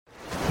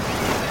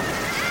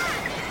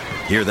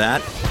Hear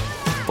that?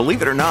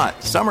 Believe it or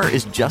not, summer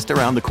is just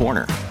around the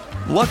corner.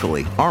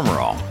 Luckily, Armor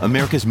All,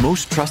 America's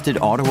most trusted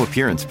auto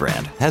appearance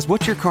brand, has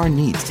what your car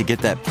needs to get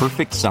that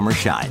perfect summer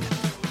shine.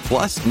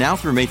 Plus, now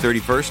through May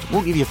 31st,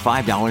 we'll give you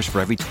 $5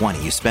 for every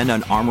 $20 you spend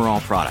on Armor All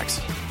products.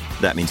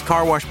 That means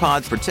car wash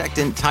pods,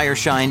 protectant, tire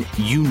shine,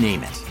 you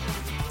name it.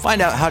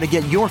 Find out how to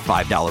get your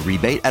 $5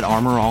 rebate at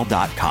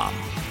armorall.com.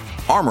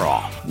 Armor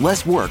All,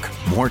 less work,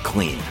 more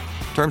clean.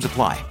 Terms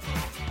apply.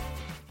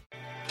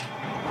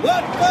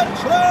 Let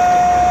the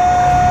truck!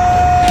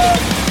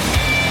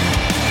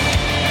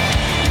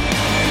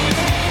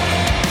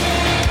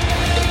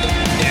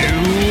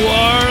 You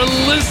are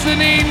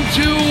listening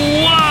to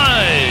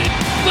What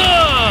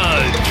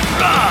the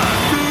Truck.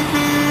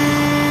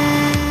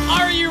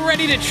 Are you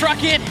ready to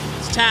truck it?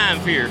 It's time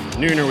for your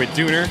Nooner with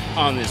Dooner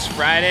on this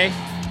Friday.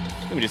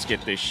 Let me just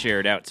get this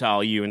shared out to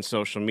all you in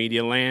social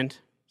media land.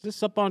 Is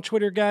this up on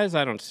Twitter, guys?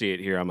 I don't see it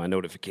here on my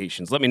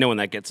notifications. Let me know when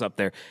that gets up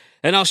there,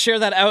 and I'll share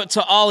that out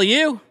to all of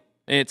you.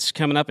 It's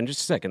coming up in just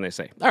a second, they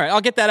say. All right,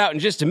 I'll get that out in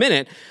just a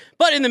minute.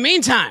 But in the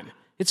meantime,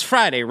 it's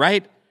Friday,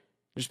 right?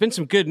 There's been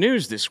some good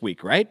news this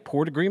week, right?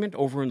 Port agreement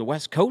over in the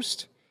West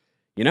Coast.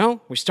 You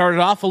know, we started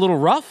off a little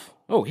rough.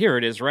 Oh, here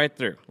it is right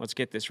there. Let's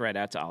get this right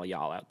out to all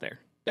y'all out there.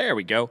 There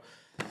we go.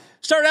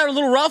 Started out a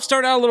little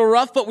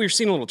rough, but we're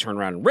seeing a little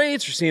turnaround in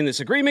rates. We're seeing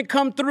this agreement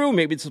come through.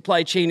 Maybe the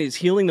supply chain is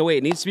healing the way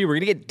it needs to be. We're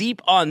going to get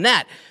deep on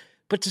that.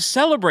 But to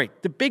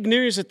celebrate the big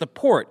news at the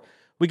port,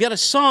 we got a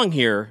song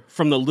here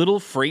from the Little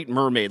Freight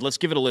Mermaid. Let's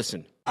give it a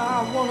listen.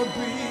 I want to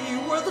be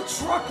where the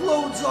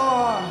truckloads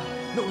are.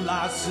 No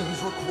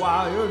license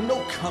required,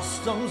 no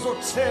customs or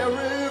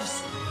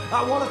tariffs.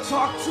 I want to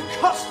talk to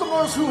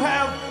customers who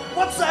have,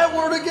 what's that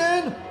word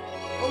again?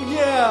 Oh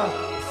yeah,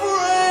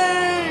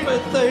 freight!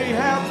 Bet they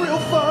have real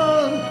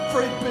fun,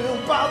 freight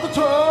billed by the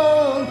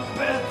ton.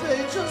 Bet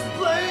they just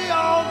play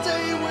all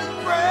day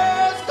with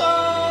brass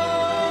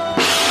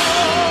guns.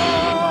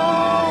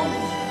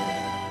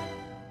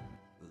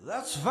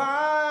 That's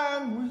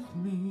fine with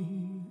me.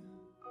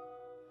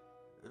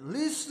 At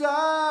least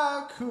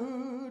I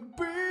could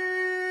be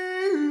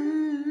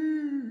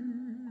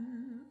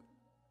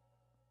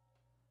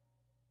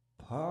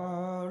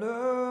part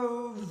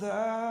of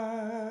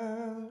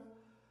that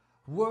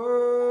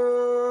world.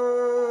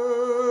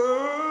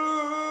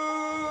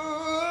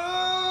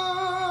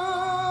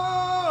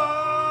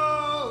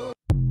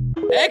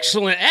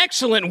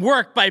 Excellent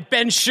work by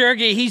Ben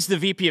Shergi. He's the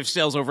VP of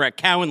Sales over at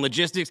Cowan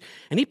Logistics,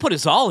 and he put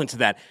his all into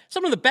that.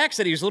 Someone in the back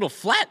said he was a little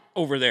flat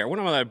over there. One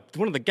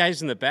of the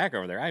guys in the back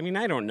over there. I mean,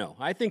 I don't know.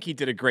 I think he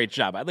did a great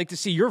job. I'd like to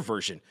see your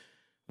version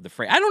of the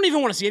freight. I don't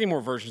even want to see any more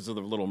versions of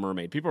The Little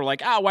Mermaid. People are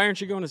like, why aren't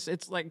you going to...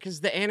 It's like,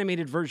 because the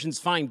animated version's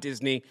fine,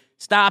 Disney.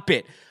 Stop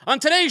it. On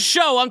today's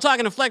show, I'm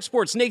talking to Flex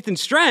Sports' Nathan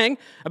Strang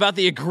about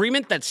the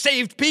agreement that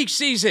saved peak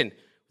season.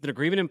 With an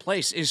agreement in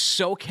place, is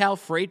SoCal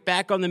Freight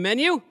back on the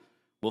menu?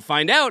 We'll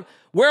find out.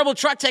 Wearable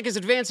truck tech is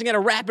advancing at a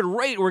rapid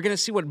rate. We're going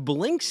to see what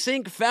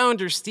BlinkSync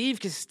founder Steve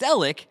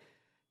Kostelik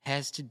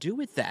has to do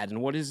with that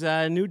and what his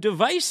new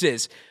device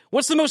is.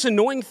 What's the most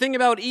annoying thing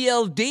about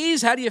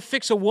ELDs? How do you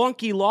fix a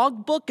wonky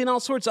logbook and all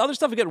sorts of other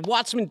stuff? We got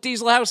Wattsman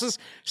Diesel House's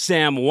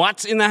Sam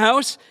Watts in the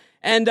house.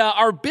 And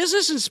our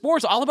business and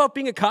sports, all about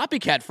being a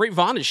copycat. Freight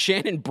Von's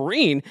Shannon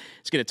Breen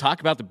is going to talk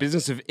about the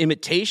business of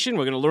imitation.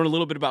 We're going to learn a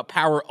little bit about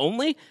power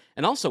only.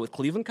 And also with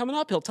Cleveland coming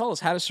up, he'll tell us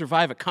how to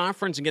survive a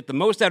conference and get the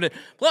most out of it.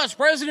 Plus,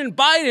 President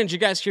Biden, did you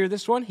guys hear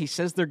this one? He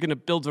says they're going to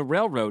build a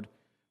railroad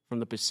from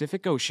the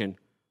Pacific Ocean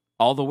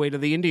all the way to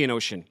the Indian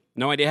Ocean.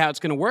 No idea how it's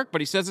going to work, but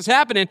he says it's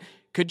happening.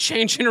 Could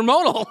change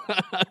intermodal.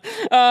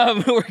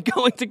 We're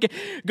going to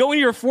go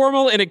into your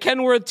formal in a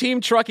Kenworth team,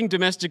 trucking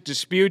domestic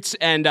disputes,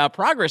 and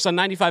progress on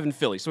 95 in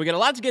Philly. So we got a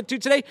lot to get to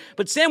today,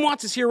 but Sam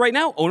Watts is here right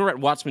now, owner at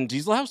Wattsman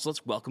Diesel House.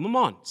 Let's welcome him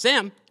on.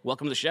 Sam,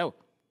 welcome to the show.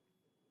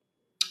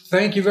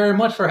 Thank you very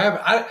much for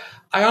having.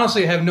 I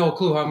honestly have no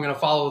clue how I'm going to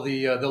follow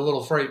the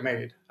Little Freight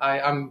Maid.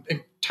 I'm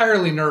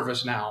entirely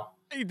nervous now.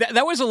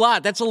 That was a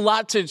lot. That's a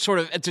lot to sort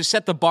of to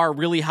set the bar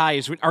really high.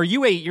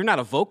 You're not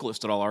a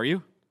vocalist at all, are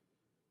you?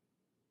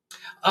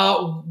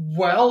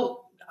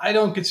 Well, I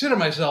don't consider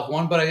myself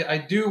one, but I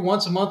do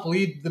once a month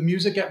lead the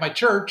music at my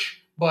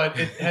church, but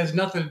it has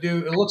nothing to do.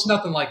 It looks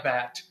nothing like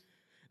that.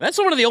 That's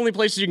one of the only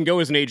places you can go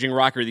as an aging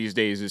rocker these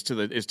days is to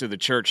the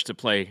church to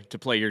play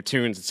your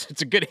tunes.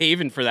 It's a good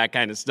haven for that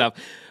kind of stuff.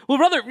 Well,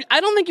 brother,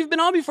 I don't think you've been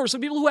on before. So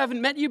people who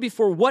haven't met you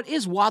before, what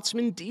is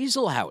Wattsman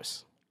Diesel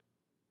House?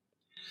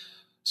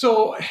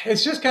 So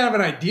it's just kind of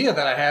an idea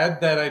that I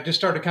had that I just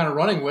started kind of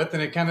running with,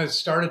 and it kind of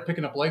started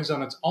picking up legs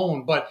on its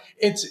own. But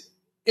it's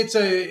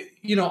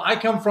I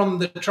come from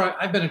the truck.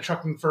 I've been in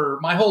trucking for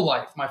my whole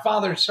life. My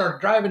father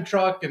started driving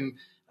truck, and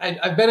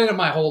I've been in it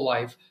my whole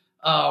life.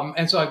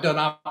 And so I've done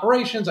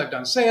operations, I've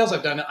done sales,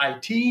 I've done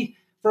IT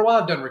for a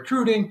while, I've done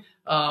recruiting.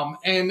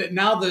 And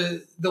now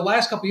the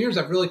last couple of years,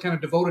 I've really kind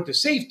of devoted to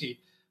safety.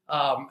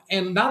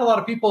 And not a lot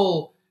of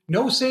people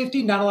know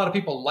safety. Not a lot of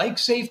people like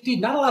safety.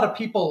 Not a lot of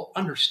people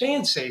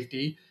understand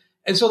safety.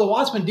 And so the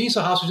Wattsman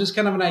Diesel House was just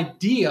kind of an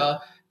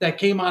idea that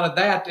came out of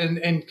that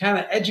and kind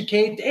of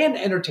educate and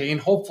entertain,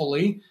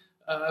 hopefully,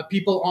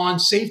 people on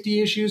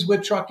safety issues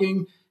with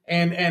trucking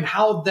and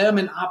how them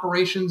and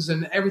operations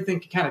and everything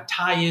can kind of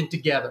tie in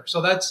together.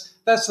 So that's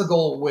the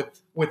goal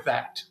with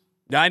that.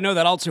 I know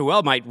that all too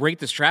well. My Rate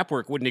the Strap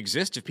work wouldn't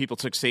exist if people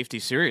took safety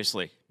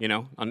seriously,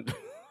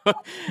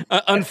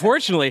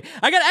 Unfortunately,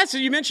 I got to ask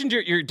you mentioned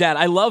your dad.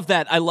 I love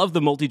that. I love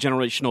the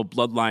multi-generational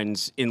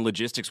bloodlines in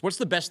logistics. What's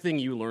the best thing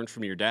you learned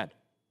from your dad?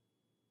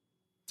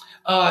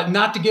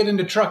 Not to get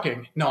into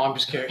trucking. No, I'm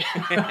just kidding.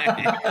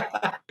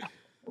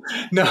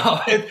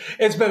 No,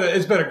 it's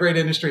been a great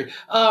industry.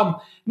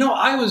 No,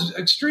 I was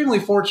extremely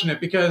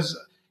fortunate because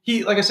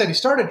like I said, he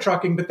started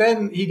trucking, but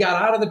then he got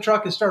out of the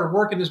truck and started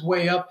working his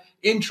way up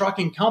in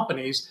trucking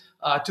companies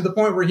to the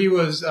point where he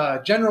was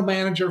general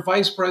manager,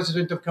 vice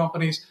president of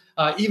companies,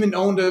 even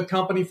owned a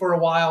company for a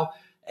while.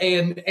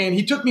 And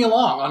he took me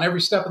along on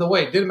every step of the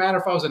way. It didn't matter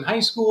if I was in high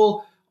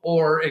school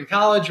or in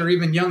college or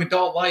even young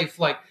adult life.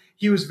 Like,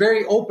 he was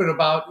very open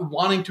about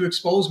wanting to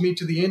expose me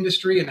to the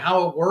industry and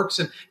how it works.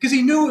 And because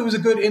he knew it was a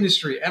good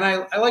industry. And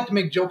I like to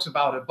make jokes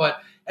about it.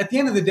 But at the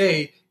end of the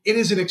day, it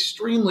is an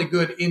extremely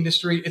good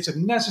industry. It's a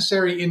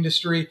necessary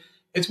industry.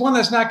 It's one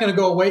that's not going to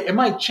go away. It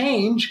might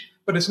change,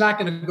 but it's not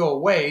going to go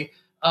away.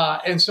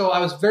 And so I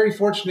was very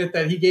fortunate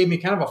that he gave me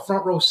kind of a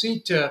front row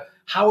seat to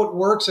how it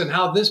works and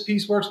how this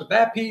piece works with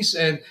that piece,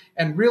 and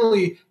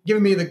really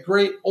giving me the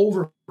great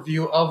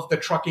overview of the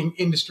trucking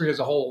industry as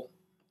a whole.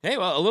 Hey,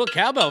 well, a little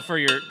cowbell for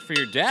your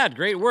dad.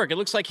 Great work. It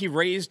looks like he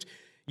raised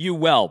you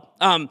well.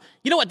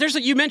 You know what?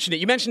 You mentioned it.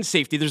 You mentioned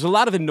safety. There's a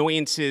lot of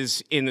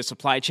annoyances in the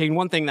supply chain.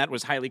 One thing that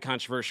was highly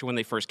controversial when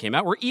they first came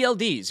out were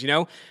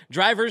ELDs.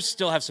 Drivers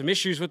still have some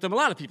issues with them. A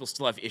lot of people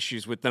still have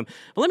issues with them.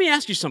 But let me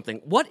ask you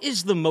something. What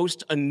is the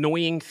most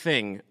annoying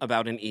thing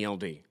about an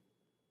ELD?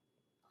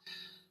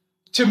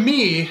 To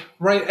me,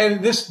 right,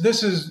 and this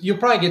is, you'll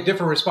probably get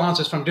different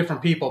responses from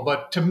different people,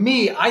 but to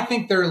me, I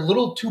think they're a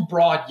little too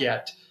broad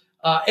yet.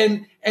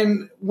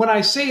 And when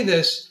I say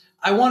this,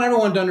 I want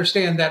everyone to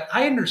understand that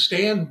I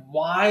understand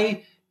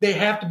why they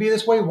have to be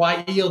this way,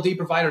 why ELD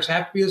providers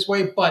have to be this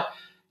way. But,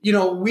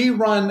 we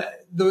run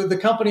the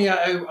company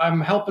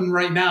I'm helping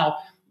right now,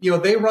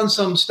 they run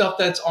some stuff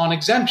that's on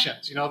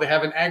exemptions. They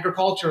have an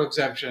agricultural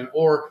exemption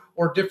or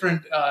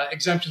different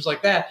exemptions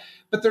like that.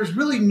 But there's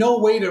really no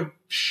way to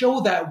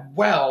show that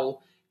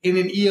well in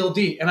an ELD.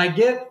 And I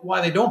get why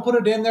they don't put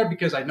it in there,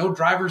 because I know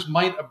drivers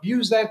might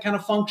abuse that kind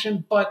of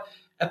function. But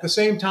at the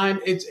same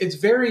time, it's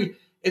very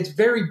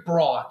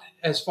broad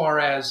as far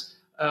as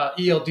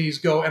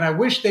ELDs go. And I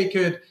wish they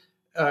could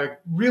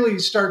really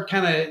start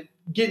kind of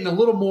getting a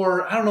little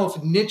more, I don't know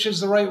if niche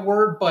is the right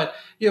word, but,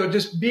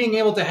 just being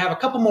able to have a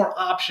couple more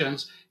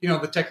options.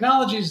 The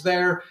technology's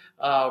there.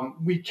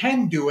 We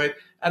can do it.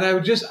 And I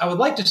would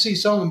like to see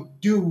someone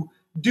do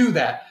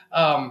that.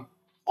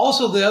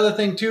 Also, the other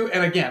thing too,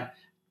 and again,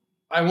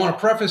 I want to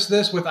preface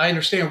this with, I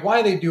understand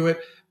why they do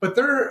it, but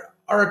there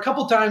are a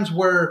couple times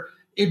where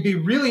it'd be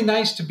really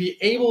nice to be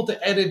able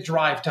to edit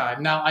drive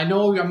time. Now, I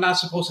know I'm not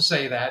supposed to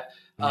say that,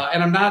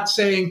 and I'm not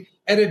saying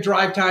edit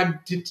drive time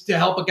to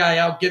help a guy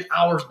out, get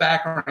hours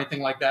back or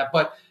anything like that.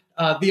 But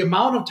the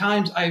amount of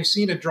times I've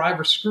seen a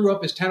driver screw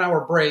up his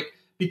 10-hour break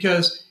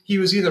because he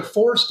was either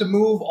forced to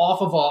move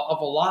off of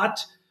a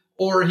lot,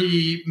 or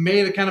he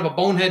made a kind of a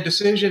bonehead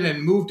decision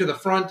and moved to the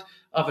front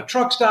of a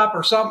truck stop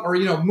or something,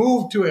 or,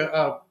 moved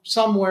to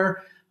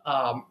somewhere,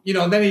 and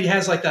then he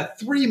has like that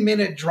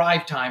 3-minute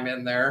drive time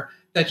in there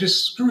that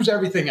just screws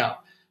everything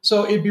up.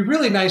 So it'd be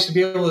really nice to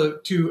be able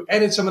to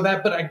edit some of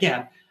that. But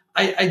again,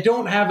 I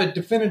don't have a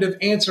definitive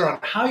answer on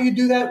how you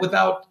do that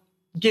without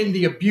getting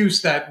the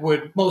abuse that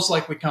would most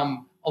likely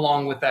come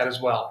along with that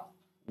as well.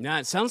 No,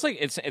 it sounds like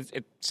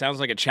it sounds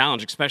like a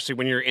challenge, especially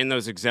when you're in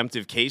those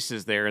exemptive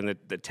cases there, and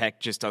the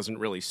tech just doesn't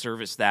really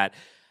service that.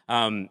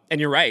 And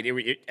you're right.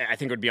 I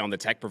think it would be on the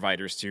tech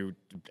providers to,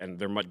 and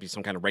there might be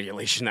some kind of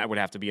regulation that would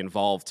have to be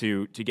involved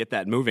to get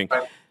that moving.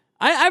 Right.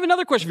 I have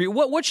another question for you.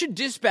 What should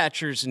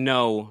dispatchers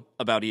know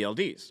about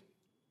ELDs?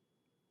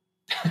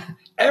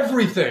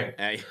 Everything.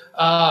 Hey.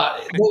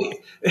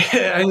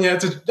 I mean,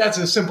 that's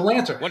a simple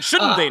answer. What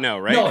shouldn't they know,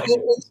 right? No,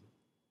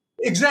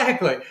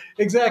 exactly.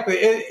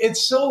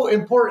 It's so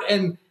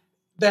important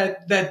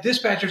that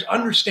dispatchers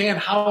understand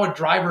how a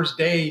driver's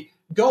day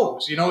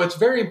goes. It's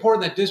very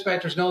important that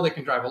dispatchers know they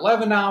can drive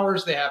 11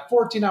 hours. They have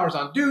 14 hours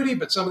on duty,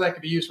 but some of that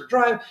can be used for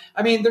drive.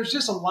 I mean, there's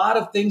just a lot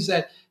of things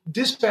that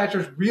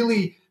dispatchers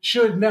really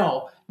should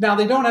know. Now,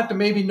 they don't have to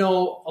maybe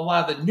know a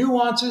lot of the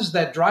nuances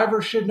that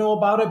drivers should know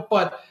about it,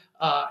 but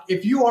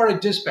if you are a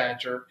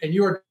dispatcher and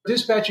you are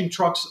dispatching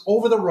trucks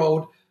over the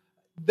road,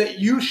 that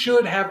you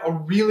should have a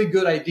really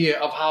good idea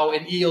of how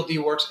an ELD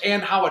works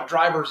and how a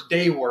driver's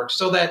day works,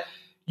 so that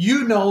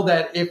you know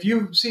that if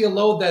you see a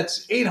load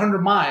that's 800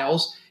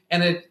 miles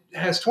and it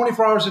has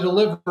 24 hours to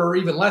deliver, or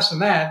even less than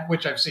that,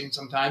 which I've seen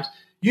sometimes,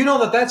 you know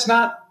that that's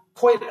not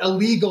quite a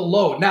legal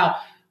load. Now,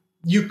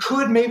 you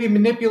could maybe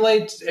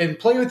manipulate and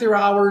play with your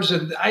hours,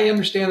 and I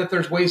understand that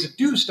there's ways to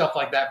do stuff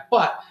like that,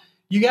 but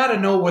you got to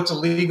know what's a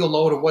legal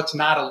load and what's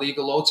not a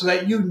legal load, so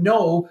that you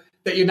know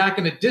that you're not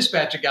going to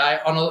dispatch a guy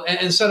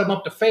and set him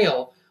up to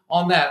fail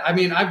on that. I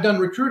mean, I've done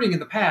recruiting in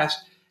the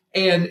past,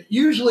 And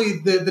usually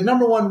the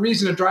number one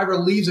reason a driver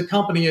leaves a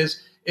company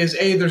is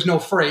A, there's no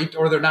freight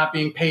or they're not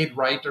being paid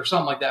right or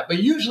something like that.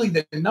 But usually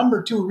the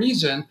number two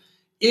reason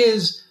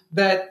is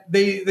that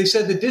they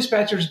said the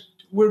dispatchers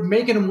were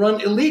making them run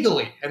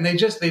illegally, and they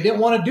didn't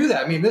want to do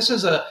that. I mean, this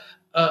is a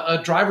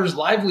driver's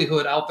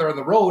livelihood out there on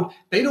the road.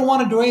 They don't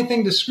want to do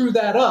anything to screw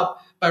that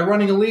up by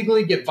running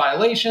illegally, get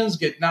violations,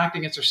 get knocked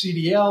against their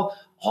CDL,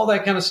 all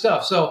that kind of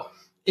stuff. So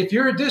if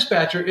you're a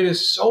dispatcher, it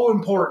is so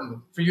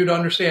important for you to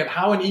understand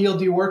how an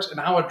ELD works and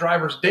how a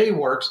driver's day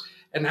works,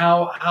 and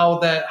how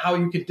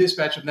you can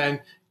dispatch them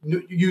then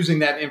using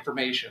that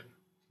information.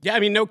 Yeah, I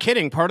mean, no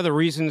kidding. Part of the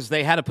reasons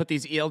they had to put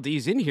these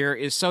ELDs in here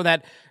is so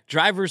that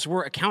drivers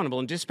were accountable,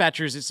 and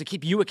dispatchers is to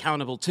keep you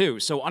accountable too.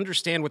 So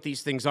understand what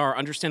these things are,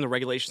 understand the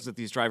regulations that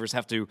these drivers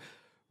have to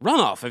run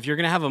off if you're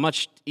going to have a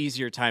much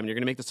easier time and you're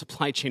going to make the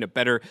supply chain a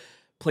better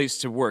place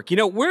to work. You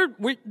know, we're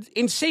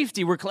in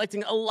safety, we're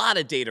collecting a lot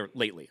of data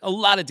lately,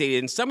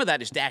 and some of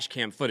that is dash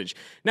cam footage.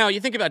 Now, you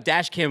think about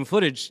dash cam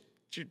footage,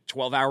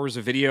 12 hours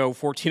of video,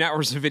 14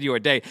 hours of video a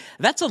day.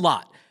 That's a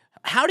lot.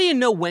 How do you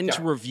know when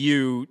to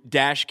review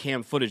dash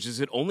cam footage? Is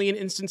it only in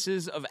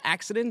instances of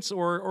accidents,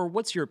 or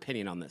what's your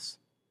opinion on this?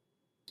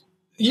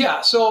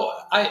 Yeah, so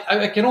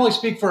I can only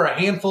speak for a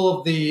handful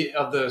of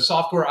the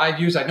software I've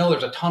used. I know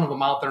there's a ton of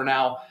them out there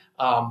now,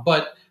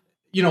 but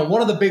you know,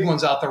 one of the big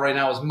ones out there right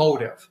now is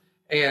Motive,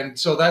 and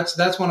so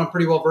that's one I'm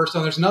pretty well versed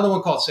on. There's another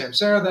one called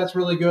Samsara that's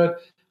really good,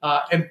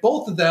 and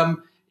both of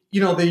them,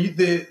 you know,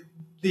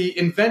 the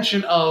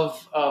invention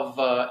of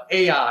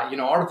AI, you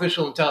know,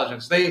 artificial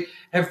intelligence, they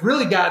have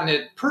really gotten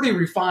it pretty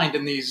refined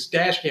in these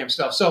dash cam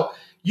stuff. So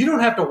you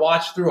don't have to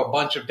watch through a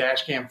bunch of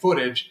dash cam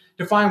footage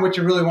to find what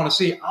you really want to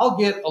see. I'll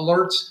get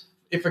alerts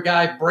if a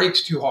guy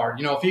brakes too hard.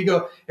 You know,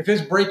 if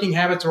his braking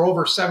habits are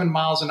over 7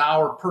 miles an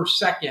hour per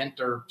second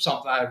or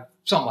something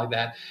like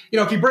that. You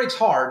know, if he brakes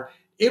hard,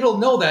 it'll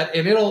know that,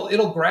 and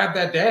it'll grab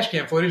that dash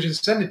cam footage and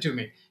send it to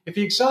me. If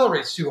he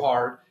accelerates too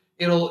hard,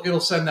 it'll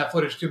send that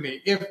footage to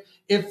me.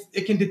 If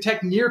it can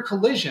detect near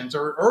collisions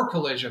or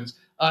collisions,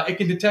 it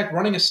can detect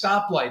running a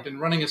stoplight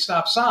and running a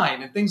stop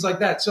sign and things like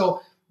that.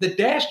 So the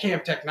dash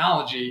cam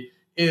technology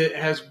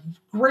has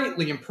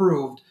greatly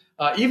improved,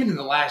 even in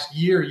the last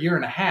year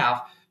and a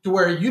half, to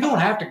where you don't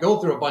have to go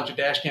through a bunch of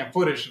dash cam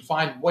footage to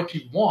find what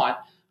you want.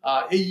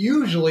 It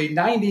usually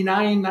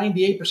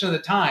 98% of the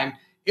time,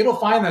 it'll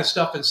find that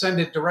stuff and send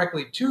it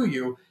directly to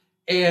you.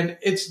 And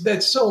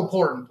that's so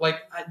important.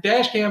 Like,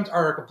 dash cams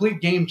are a complete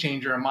game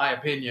changer, in my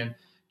opinion,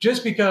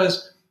 just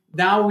because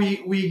now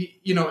we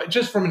you know,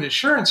 just from an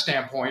insurance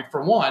standpoint,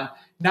 for one,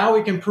 now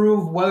we can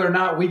prove whether or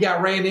not we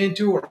got ran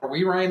into or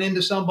we ran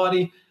into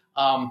somebody.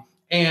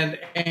 And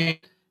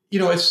you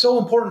know, it's so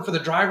important for the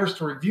drivers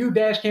to review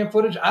dash cam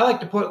footage. I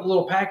like to put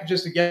little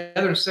packages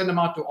together and send them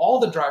out to all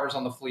the drivers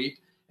on the fleet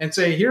and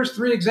say, here's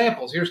 3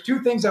 examples. Here's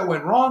 2 things that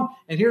went wrong,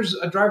 and here's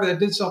a driver that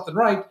did something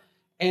right.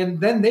 And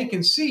then they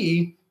can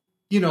see,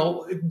 you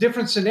know,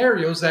 different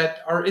scenarios that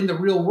are in the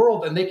real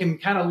world, and they can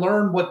kind of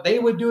learn what they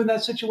would do in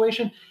that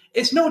situation.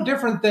 It's no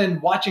different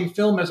than watching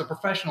film as a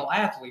professional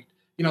athlete.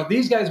 You know,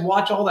 these guys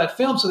watch all that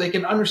film so they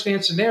can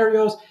understand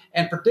scenarios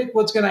and predict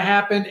what's going to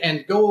happen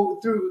and go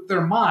through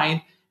their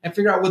mind and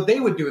figure out what they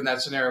would do in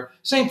that scenario.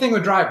 Same thing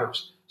with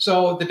drivers.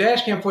 So the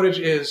dash cam footage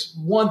is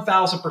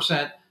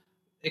 1,000%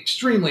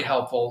 extremely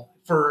helpful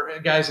for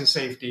guys in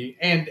safety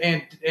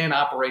and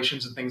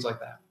operations and things like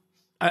that.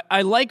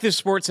 I like this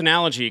sports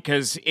analogy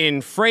because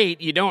in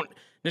freight, you don't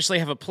necessarily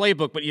have a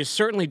playbook, but you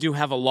certainly do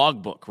have a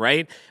logbook,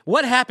 right?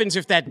 What happens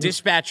if that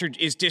dispatcher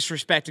is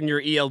disrespecting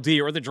your ELD,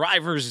 or the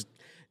driver's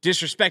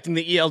disrespecting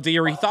the ELD,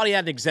 or he thought he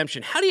had an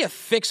exemption? How do you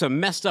fix a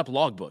messed up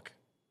logbook?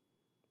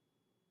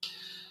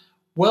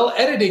 Well,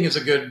 editing is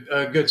a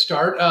good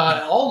start.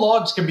 All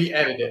logs can be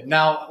edited.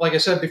 Now, like I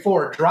said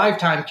before, drive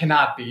time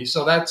cannot be.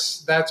 So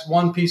that's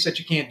one piece that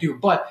you can't do.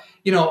 But,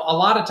 you know, a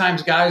lot of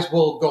times guys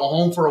will go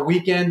home for a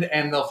weekend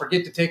and they'll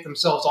forget to take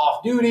themselves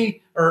off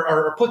duty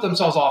or put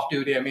themselves off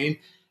duty, I mean.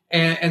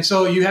 And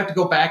so you have to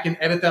go back and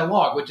edit that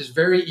log, which is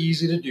very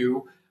easy to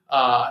do.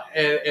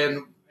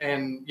 And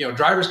you know,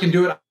 drivers can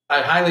do it.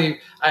 I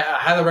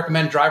highly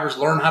recommend drivers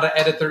learn how to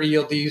edit their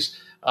ELDs.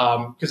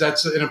 Because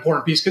that's an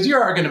important piece, because you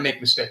are going to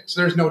make mistakes.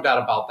 There's no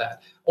doubt about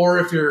that. Or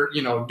if you're,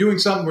 you know, doing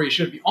something where you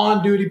should be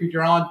on duty, but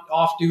you're on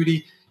off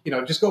duty, you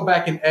know, just go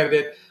back and edit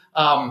it.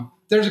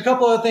 There's a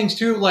couple other things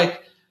too,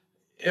 like,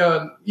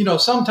 you know,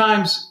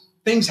 sometimes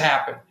things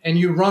happen and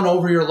you run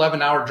over your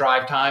 11-hour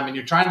drive time and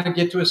you're trying to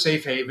get to a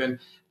safe haven.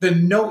 The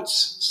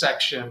notes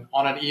section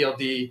on an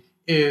ELD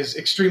is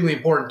extremely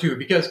important too,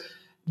 because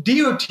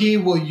DOT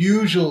will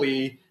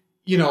usually,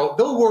 you know,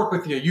 they'll work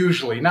with you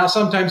usually. Now,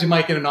 sometimes you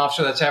might get an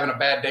officer that's having a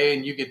bad day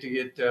and you get to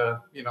get,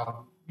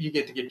 you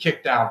get to get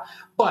kicked down.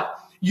 But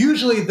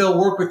usually they'll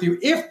work with you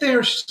if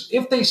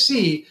they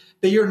see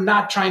that you're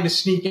not trying to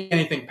sneak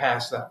anything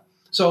past them.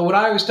 So what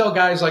I always tell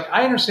guys, like,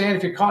 I understand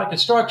if you're caught in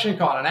construction,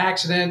 caught in an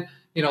accident,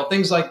 you know,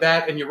 things like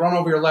that, and you run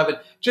over your 11,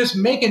 just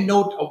make a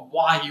note of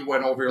why you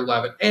went over your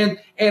 11.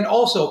 And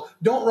also,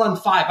 don't run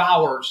 5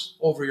 hours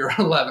over your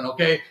 11,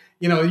 okay?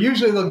 You know,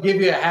 usually they'll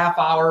give you a half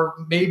hour,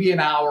 maybe an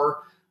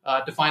hour.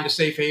 to find a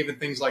safe haven,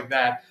 things like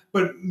that.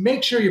 But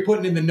make sure you're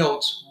putting in the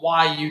notes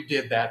why you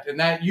did that, and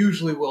that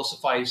usually will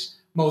suffice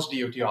most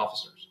DOT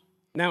officers.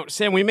 Now,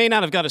 Sam, we may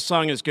not have got a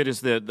song as good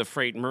as the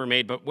Freight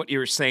Mermaid, but what you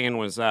were saying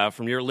was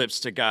from your lips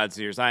to God's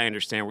ears. I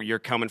understand where you're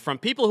coming from.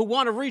 People who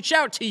want to reach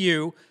out to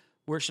you,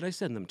 where should I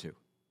send them to?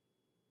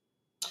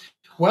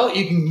 Well,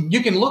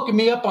 you can look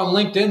me up on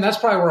LinkedIn. That's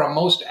probably where I'm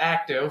most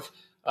active.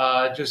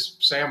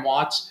 Just Sam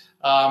Watts.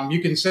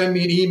 You can send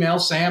me an email,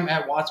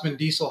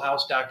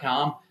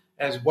 sam@wattsmandieselhouse.com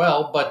as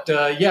well. But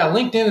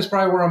LinkedIn is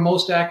probably where I'm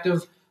most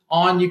active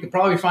on. You can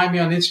probably find me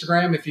on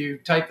Instagram if you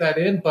type that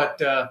in. But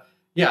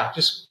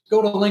just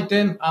go to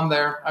LinkedIn. I'm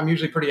there. I'm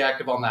usually pretty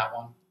active on that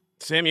one.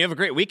 Sam, you have a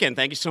great weekend.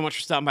 Thank you so much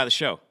for stopping by the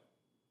show.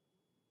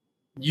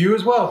 You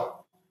as well.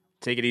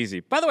 Take it easy.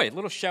 By the way, a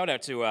little shout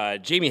out to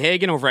Jamie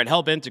Hagan over at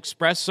Hellbent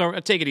Express. So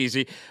take it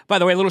easy. By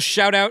the way, a little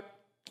shout out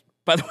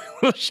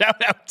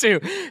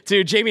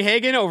to Jamie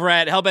Hagan over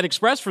at Hellbent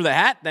Express for the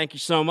hat. Thank you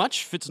so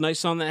much. Fits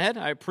nice on the head.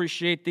 I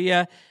appreciate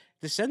the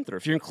send through.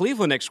 If you're in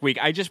Cleveland next week,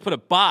 I just put a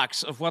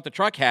box of What the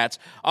Truck hats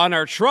on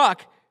our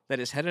truck that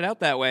is headed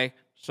out that way.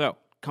 So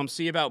come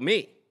see about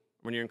me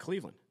when you're in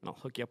Cleveland, and I'll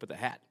hook you up with a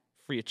hat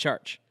free of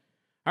charge.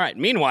 All right.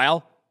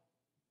 Meanwhile,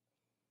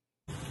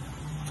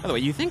 by the way,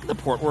 you think the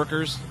port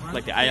workers,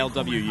 like the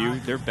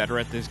ILWU, they're better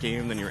at this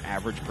game than your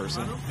average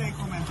person?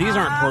 These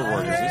aren't port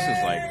workers. This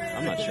is like,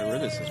 I'm not sure where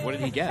this is. What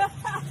did he get?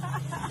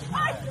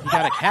 He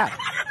got a cat.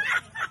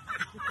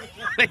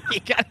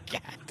 He got a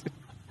cat. What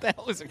the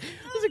hell is a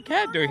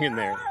cat doing in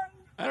there?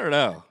 I don't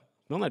know.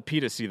 Don't let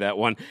PETA see that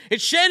one.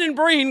 It's Shannon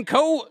Breen,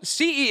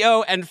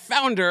 co-CEO and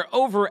founder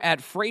over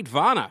at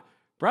Freightvana.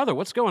 Brother,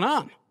 what's going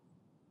on?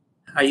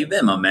 How you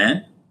been, my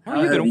man?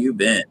 How have you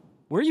been?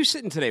 Where are you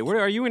sitting today? Where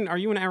are you in? Are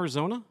you in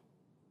Arizona?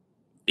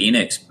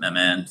 Phoenix, my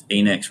man.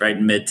 Phoenix, right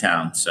in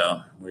Midtown.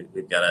 So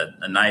we've got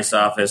a nice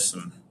office,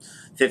 some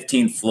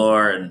 15th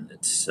floor, and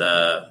it's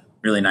a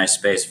really nice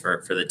space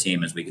for the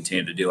team as we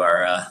continue to do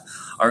our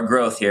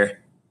growth here.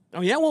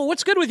 Oh yeah, well,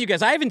 what's good with you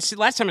guys? I haven't.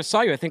 Last time I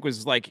saw you, I think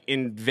was like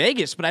in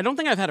Vegas, but I don't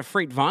think I've had a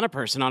Freightvana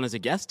person on as a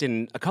guest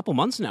in a couple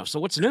months now. So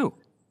what's new?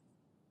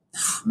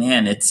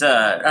 Man, it's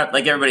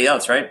like everybody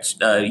else, right?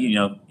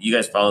 You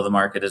guys follow the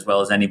market as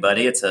well as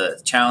anybody. It's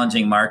a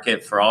challenging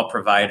market for all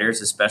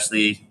providers,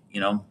 especially,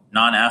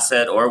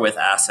 non-asset or with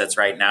assets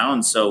right now.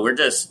 And so we're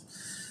just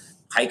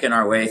hiking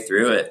our way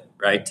through it,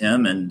 right,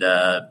 Tim? And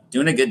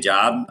doing a good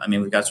job. I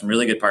mean, we've got some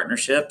really good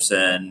partnerships,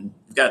 and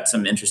we've got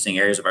some interesting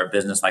areas of our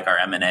business like our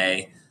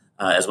M&A,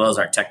 as well as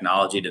our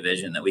technology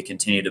division that we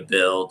continue to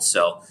build.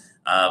 So,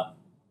 I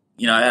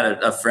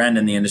had a friend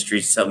in the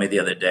industry tell me the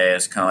other day,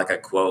 it's kind of like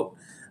a quote,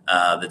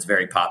 that's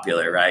very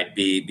popular, right?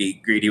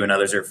 Be greedy when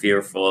others are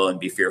fearful, and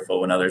be fearful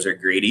when others are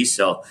greedy.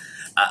 So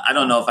I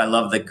don't know if I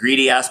love the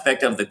greedy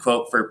aspect of the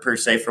quote per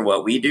se for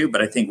what we do,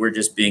 but I think we're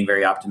just being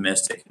very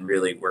optimistic and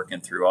really working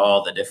through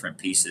all the different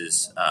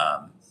pieces,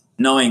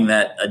 knowing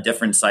that a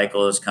different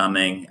cycle is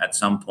coming at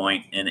some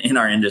point in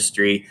our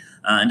industry,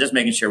 and just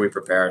making sure we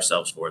prepare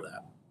ourselves for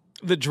that.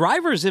 The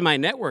drivers in my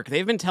network,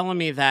 they've been telling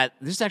me that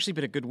this has actually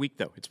been a good week,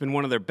 though. It's been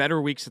one of their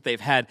better weeks that they've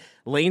had.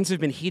 Lanes have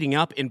been heating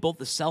up in both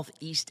the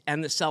Southeast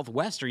and the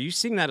Southwest. Are you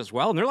seeing that as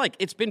well? And they're like,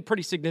 it's been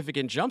pretty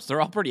significant jumps.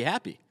 They're all pretty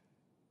happy.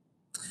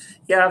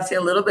 Yeah, I've seen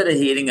a little bit of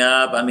heating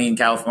up. I mean,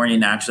 California,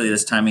 naturally,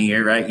 this time of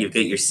year, right, you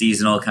get your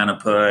seasonal kind of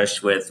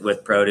push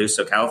with produce.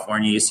 So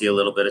California, you see a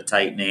little bit of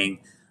tightening.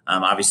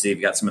 Obviously,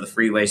 you've got some of the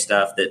freeway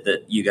stuff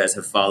that you guys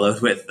have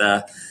followed with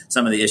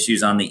some of the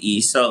issues on the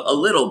east. So a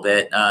little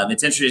bit.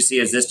 It's interesting to see,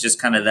 is this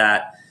just kind of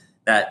that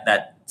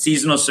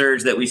seasonal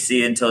surge that we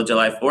see until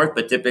July 4th?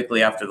 But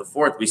typically after the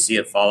 4th, we see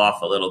it fall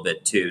off a little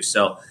bit too.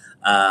 So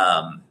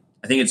I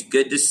think it's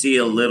good to see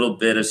a little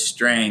bit of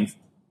strength.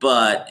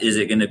 But is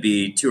it going to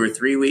be 2 or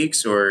 3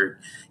 weeks? Or,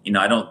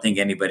 I don't think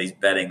anybody's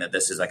betting that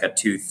this is like a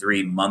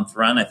 2-3 month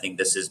run. I think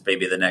this is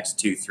maybe the next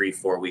 2, 3,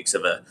 4 weeks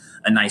of a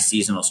nice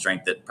seasonal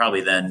strength that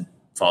probably then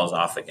falls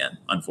off again,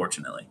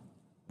 unfortunately.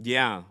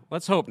 Yeah,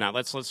 let's hope not.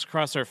 Let's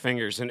cross our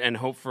fingers and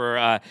hope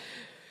for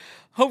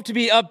hope to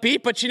be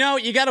upbeat. But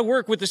you got to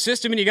work with the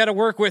system, and you got to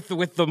work with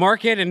the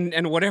market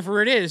and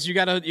whatever it is. You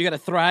got to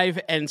thrive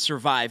and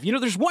survive.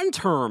 There's one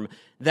term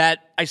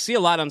that I see a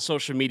lot on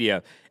social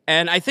media.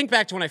 And I think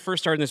back to when I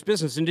first started in this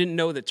business and didn't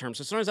know the term.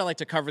 So sometimes I like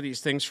to cover these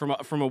things from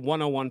a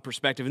 101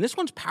 perspective. And this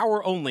one's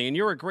power only, and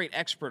you're a great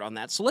expert on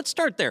that. So let's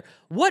start there.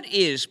 What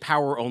is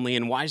power only,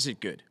 and why is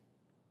it good?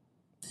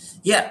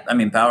 Yeah, I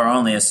mean, power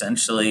only,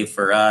 essentially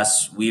for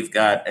us, we've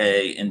got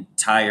an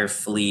entire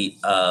fleet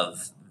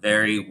of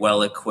very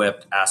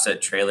well-equipped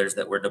asset trailers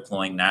that we're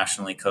deploying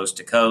nationally, coast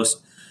to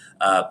coast.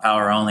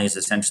 Power only is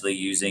essentially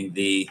using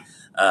the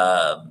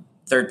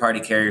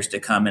third-party carriers to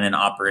come in and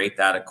operate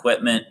that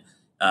equipment.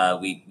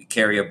 We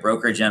carry a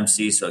brokerage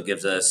MC, so it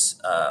gives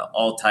us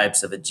all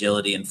types of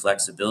agility and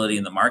flexibility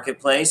in the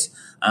marketplace.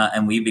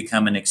 And we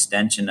become an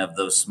extension of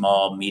those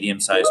small,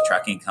 medium-sized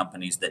trucking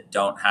companies that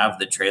don't have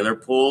the trailer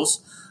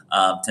pools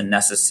to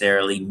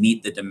necessarily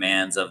meet the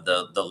demands of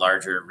the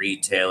larger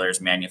retailers,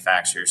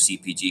 manufacturers,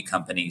 CPG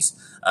companies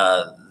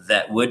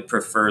that would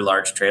prefer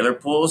large trailer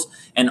pools,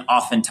 and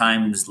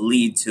oftentimes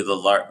lead to the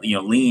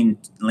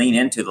lean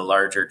into the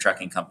larger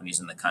trucking companies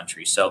in the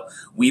country. So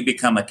we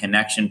become a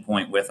connection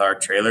point with our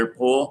trailer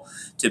pool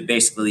to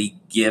basically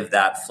give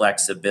that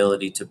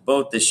flexibility to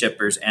both the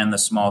shippers and the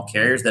small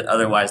carriers that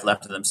otherwise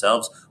left to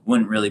themselves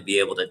wouldn't really be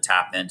able to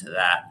tap into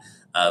that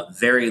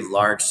very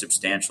large,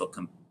 substantial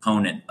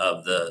component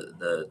of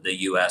the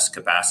U.S.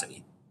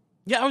 capacity.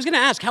 Yeah, I was going to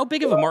ask, how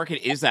big of a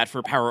market is that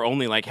for power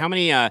only? Like, how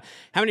many are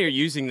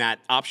using that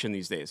option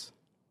these days?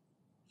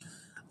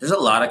 There's a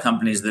lot of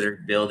companies that are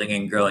building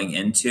and growing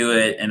into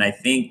it. And I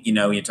think,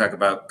 you talk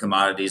about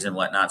commodities and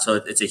whatnot. So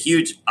it's a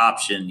huge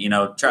option,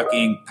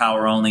 trucking,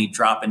 power only,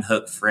 drop and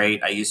hook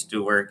freight. I used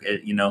to work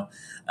at,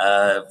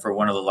 for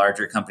one of the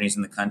larger companies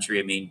in the country.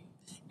 I mean,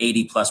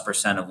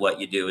 80+% of what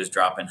you do is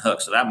drop and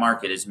hook. So that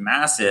market is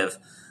massive.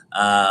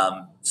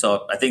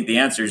 So I think the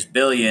answer is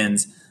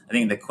billions. I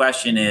think the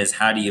question is,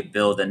 how do you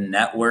build a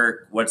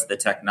network? What's the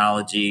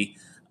technology?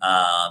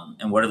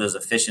 And what are those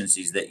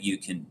efficiencies that you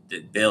can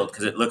build?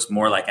 Because it looks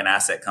more like an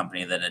asset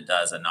company than it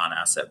does a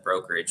non-asset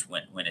brokerage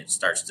when it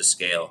starts to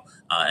scale,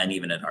 and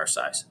even at our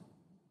size.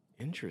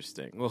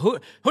 Interesting. Well, who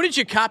did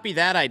you copy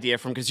that idea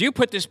from? Because you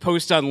put this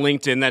post on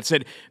LinkedIn that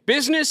said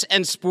business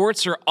and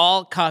sports are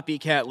all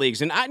copycat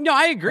leagues, and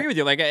I agree with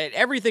you. Like,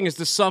 everything is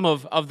the sum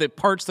of the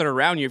parts that are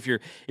around you.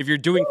 If you're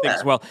doing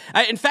things well,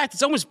 in fact,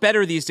 it's almost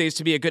better these days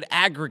to be a good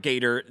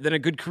aggregator than a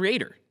good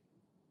creator.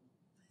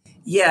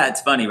 Yeah, it's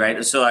funny,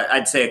 right? So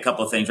I'd say a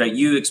couple of things, right?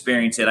 You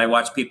experience it. I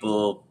watch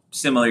people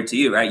similar to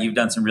you, right? You've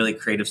done some really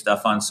creative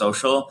stuff on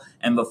social,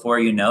 and before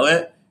you know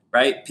it,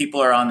 right, people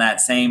are on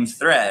that same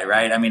thread,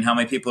 right? I mean, how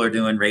many people are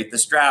doing rate the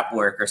strap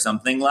work or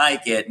something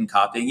like it and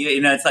copying you?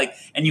 It's like,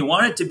 and you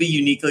want it to be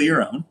uniquely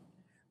your own,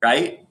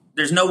 right?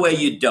 There's no way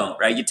you don't,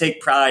 right? You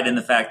take pride in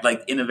the fact,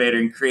 like, innovator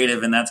and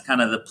creative, and that's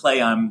kind of the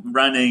play I'm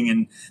running,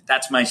 and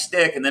that's my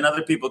stick. And then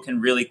other people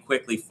can really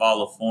quickly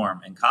follow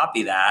form and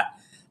copy that.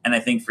 And I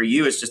think for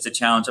you, it's just a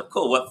challenge of,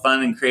 cool, what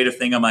fun and creative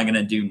thing am I going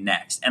to do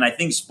next? And I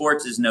think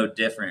sports is no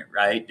different,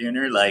 right,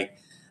 Dooner? Like,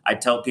 I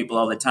tell people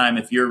all the time,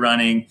 if you're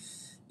running,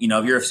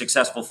 if you're a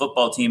successful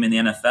football team in the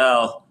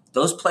NFL,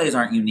 those plays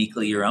aren't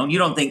uniquely your own. You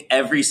don't think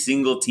every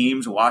single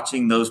team's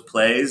watching those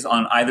plays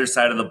on either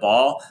side of the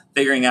ball,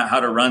 figuring out how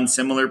to run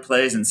similar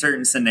plays in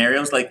certain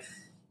scenarios. Like,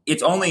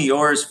 it's only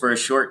yours for a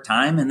short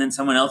time, and then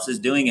someone else is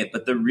doing it.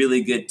 But the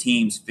really good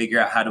teams figure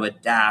out how to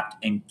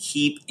adapt and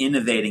keep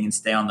innovating and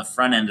stay on the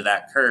front end of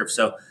that curve.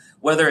 So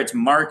whether it's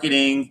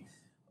marketing,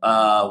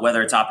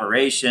 whether it's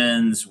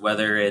operations,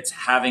 whether it's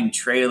having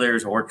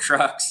trailers or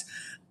trucks,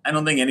 I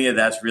don't think any of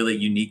that's really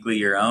uniquely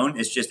your own.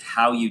 It's just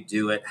how you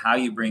do it, how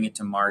you bring it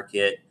to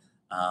market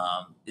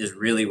is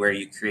really where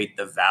you create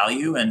the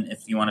value. And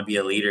if you want to be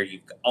a leader,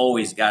 you've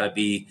always got to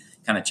be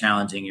kind of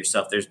challenging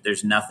yourself.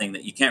 There's nothing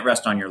that you can't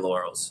rest on your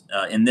laurels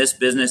in this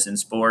business, in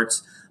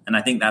sports. And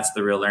I think that's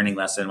the real learning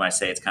lesson when I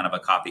say it's kind of a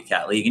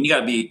copycat league, and you got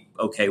to be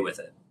okay with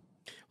it.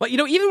 Well,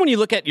 even when you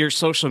look at your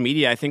social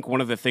media, I think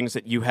one of the things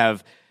that you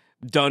have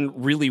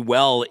done really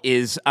well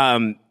is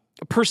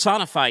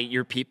personify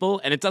your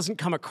people, and it doesn't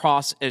come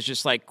across as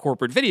just like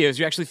corporate videos.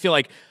 You actually feel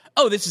like,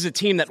 oh, this is a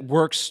team that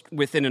works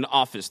within an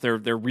office. They're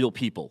real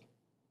people.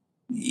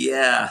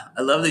 Yeah,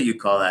 I love that you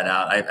call that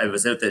out. I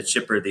was at the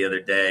shipper the other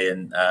day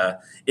and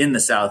in the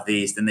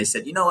Southeast, and they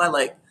said, you know what,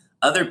 like,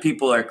 other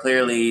people are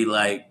clearly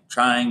like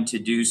trying to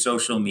do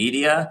social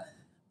media,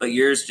 but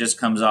yours just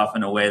comes off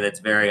in a way that's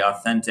very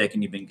authentic,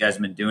 and you guys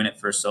have been doing it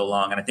for so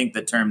long. And I think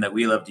the term that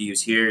we love to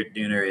use here,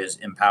 Dooner, is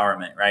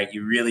empowerment, right?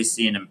 You really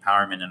see an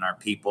empowerment in our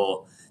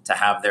people to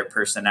have their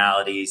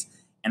personalities.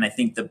 And I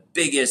think the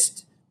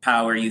biggest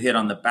power you hit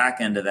on the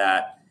back end of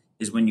that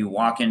is when you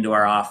walk into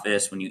our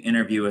office, when you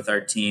interview with our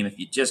team, if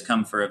you just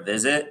come for a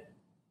visit,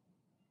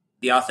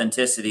 the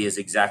authenticity is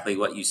exactly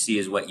what you see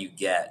is what you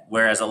get.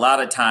 Whereas a lot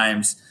of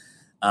times,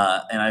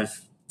 and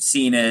I've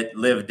seen it,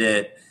 lived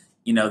it,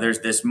 there's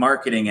this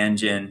marketing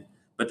engine,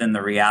 but then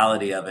the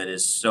reality of it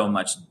is so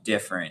much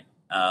different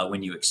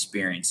when you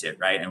experience it,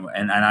 right?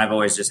 And I've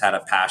always just had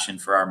a passion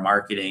for our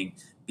marketing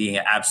being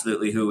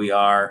absolutely who we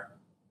are,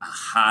 a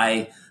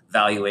high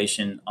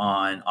valuation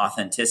on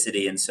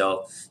authenticity. And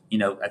so,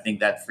 I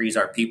think that frees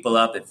our people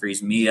up, it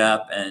frees me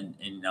up, and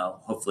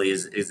hopefully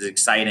is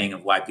exciting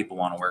of why people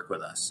want to work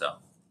with us. So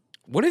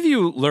what have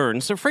you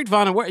learned? So Freight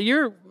Vana,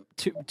 you're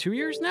 2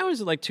 years now?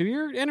 Is it like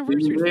 2-year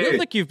anniversary? It feels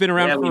like you've been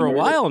around for a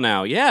while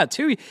now. Yeah,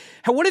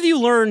 what have you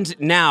learned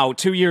now,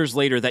 2 years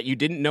later, that you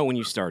didn't know when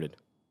you started?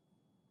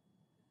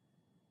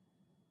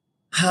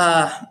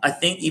 I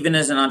think even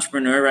as an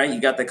entrepreneur, right,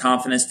 you got the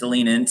confidence to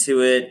lean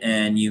into it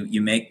and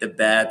you make the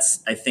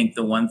bets. I think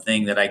the one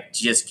thing that I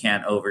just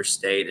can't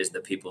overstate is the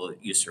people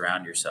you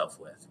surround yourself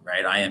with,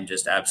 right? I am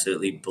just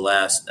absolutely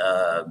blessed.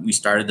 We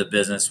started the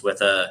business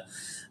with a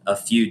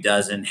few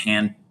dozen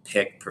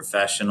hand-picked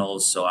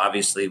professionals. So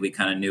obviously we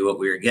kind of knew what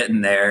we were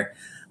getting there.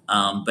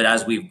 But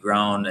as we've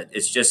grown,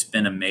 it's just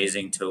been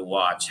amazing to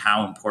watch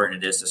how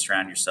important it is to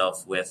surround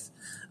yourself with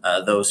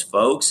those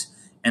folks.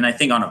 And I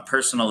think on a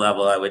personal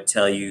level, I would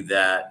tell you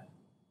that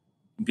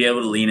be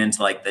able to lean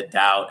into like the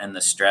doubt and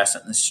the stress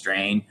and the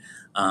strain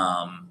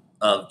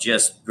of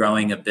just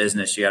growing a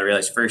business. You got to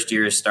realize first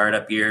year is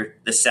startup year.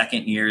 The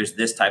second year is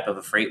this type of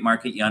a freight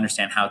market. You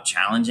understand how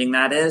challenging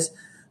that is.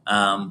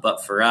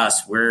 But for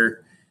us,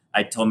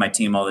 I told my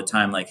team all the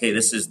time, like, hey,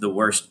 this is the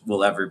worst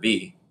we'll ever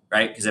be,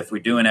 right? Because if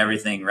we're doing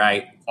everything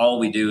right, all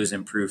we do is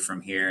improve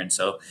from here. And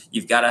so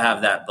you've got to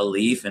have that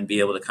belief and be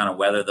able to kind of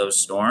weather those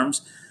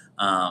storms.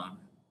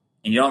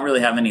 And you don't really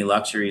have any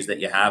luxuries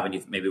that you have when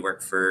you maybe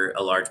work for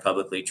a large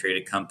publicly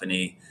traded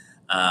company.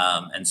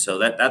 And so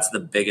that's the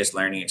biggest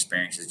learning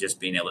experience, is just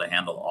being able to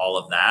handle all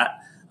of that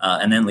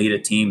and then lead a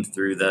team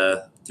through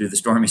the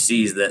stormy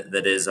seas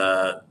that is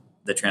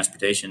the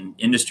transportation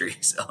industry.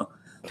 So.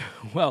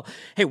 Well,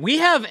 hey, we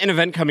have an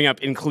event coming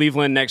up in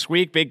Cleveland next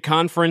week, big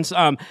conference.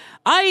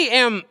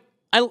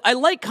 I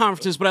like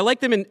conferences, but I like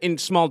them in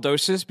small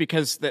doses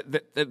because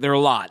they're a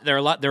lot. They're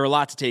a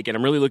lot to take in.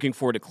 I'm really looking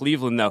forward to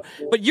Cleveland, though.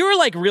 But you're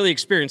like really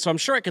experienced, so I'm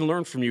sure I can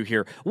learn from you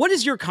here. What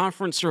is your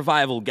conference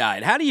survival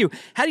guide? How do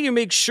you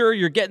make sure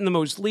you're getting the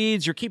most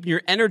leads, you're keeping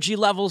your energy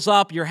levels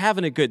up, you're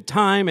having a good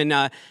time,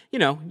 and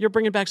you're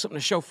bringing back something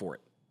to show for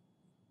it?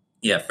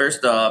 Yeah,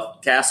 first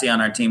off, Cassie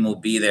on our team will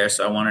be there,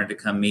 so I want her to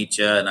come meet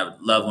you, and I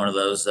would love one of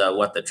those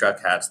What the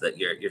Truck hats that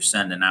you're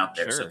sending out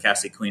there. Sure. So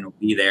Cassie Queen will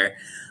be there.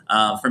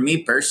 For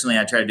me personally,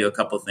 I try to do a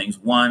couple of things.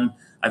 One,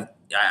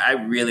 I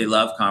really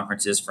love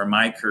conferences for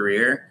my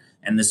career,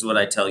 and this is what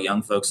I tell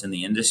young folks in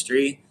the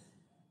industry.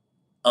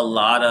 A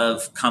lot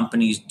of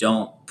companies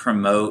don't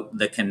promote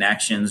the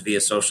connections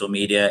via social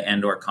media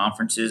and or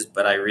conferences,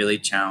 but I really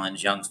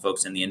challenge young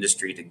folks in the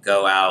industry to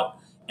go out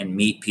and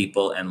meet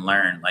people and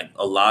learn. Like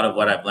a lot of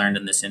what I've learned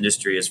in this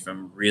industry is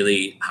from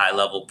really high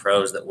level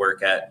pros that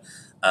work at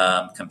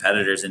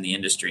competitors in the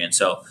industry. And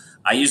so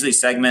I usually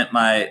segment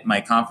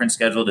my conference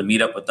schedule to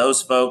meet up with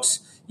those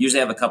folks.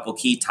 Usually have a couple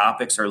key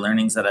topics or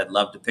learnings that I'd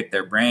love to pick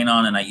their brain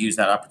on. And I use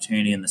that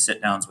opportunity in the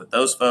sit downs with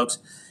those folks.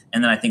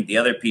 And then I think the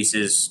other piece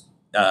is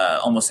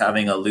almost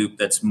having a loop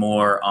that's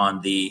more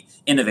on the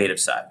innovative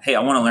side. Hey,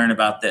 I want to learn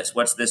about this.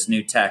 What's this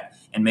new tech?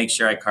 And make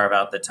sure I carve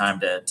out the time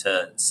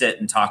to sit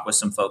and talk with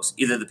some folks,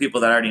 either the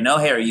people that already know,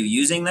 hey, are you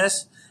using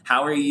this?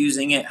 How are you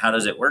using it? How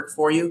does it work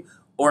for you?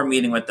 Or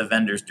meeting with the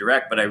vendors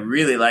direct. But I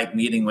really like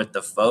meeting with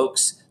the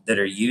folks that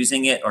are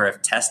using it or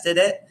have tested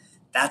it.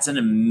 That's an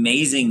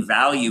amazing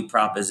value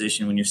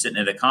proposition when you're sitting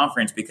at a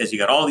conference, because you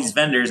got all these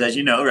vendors, as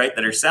you know, right,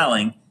 that are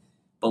selling.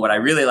 But what I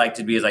really like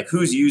to be is like,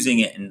 who's using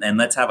it? And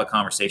let's have a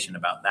conversation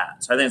about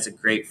that. So I think it's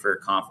great for a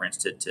conference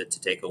to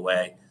take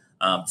away.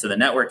 So the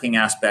networking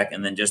aspect,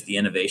 and then just the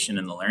innovation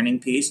and the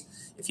learning piece.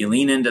 If you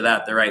lean into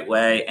that the right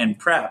way and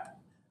prep,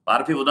 a lot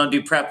of people don't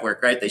do prep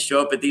work, right? They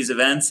show up at these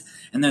events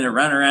and then they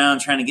run around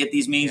trying to get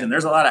these meetings. And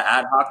there's a lot of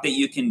ad hoc that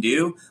you can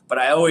do. But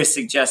I always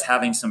suggest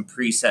having some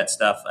preset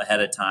stuff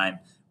ahead of time.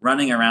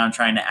 Running around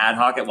trying to ad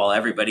hoc it while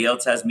everybody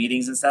else has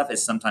meetings and stuff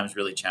is sometimes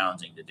really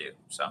challenging to do.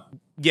 So.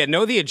 Yeah,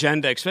 know the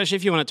agenda, especially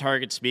if you want to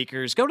target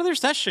speakers. Go to their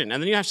session,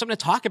 and then you have something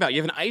to talk about.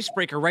 You have an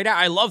icebreaker right out.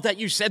 I love that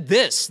you said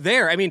this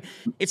there. I mean,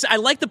 I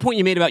like the point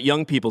you made about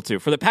young people, too.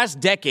 For the past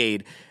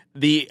decade,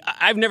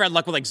 I've never had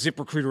luck with like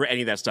ZipRecruiter or any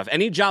of that stuff.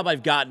 Any job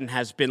I've gotten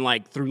has been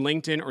like through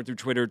LinkedIn or through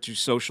Twitter, to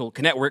social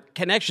network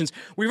connections.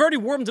 We've already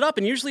warmed it up,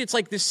 and usually it's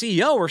like the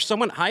CEO or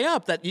someone high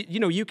up that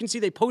you can see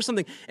they post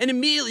something, and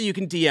immediately you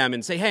can DM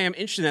and say, hey, I'm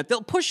interested in that.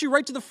 They'll push you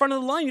right to the front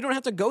of the line. You don't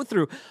have to go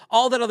through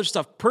all that other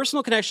stuff.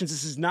 Personal connections,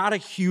 this is not a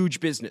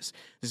huge business.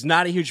 This is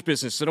not a huge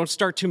business. So don't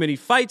start too many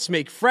fights,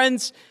 make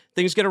friends.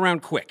 Things get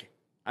around quick.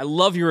 I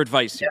love your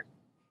advice here.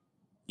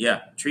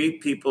 Yeah,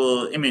 treat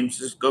people,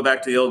 just go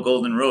back to the old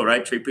golden rule,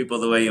 right? Treat people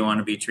the way you want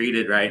to be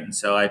treated, right? And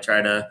so I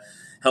try to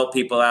help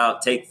people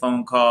out, take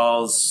phone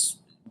calls,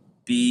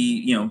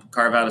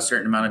 carve out a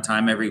certain amount of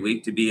time every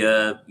week to be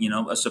a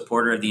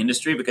supporter of the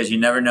industry, because you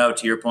never know,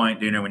 to your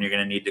point, when you're going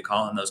to need to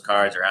call in those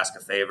cards or ask a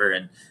favor.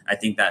 And I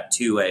think that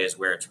two-way is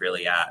where it's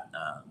really at.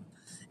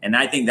 And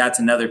I think that's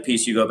another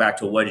piece. You go back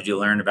to, what did you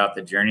learn about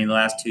the journey the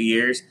last 2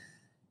 years?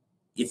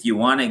 If you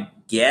want to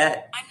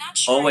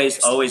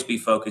always be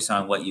focused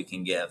on what you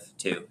can give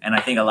too. And I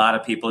think a lot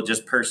of people,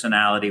 just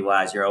personality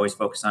wise, you're always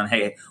focused on,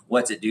 hey,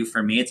 what's it do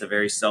for me? It's a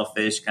very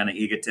selfish, kind of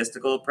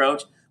egotistical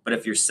approach. But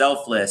if you're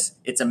selfless,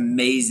 it's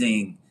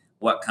amazing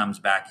what comes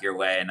back your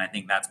way. And I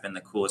think that's been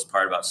the coolest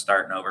part about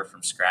starting over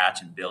from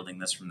scratch and building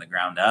this from the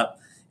ground up.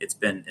 It's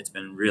been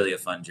really a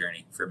fun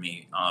journey for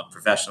me,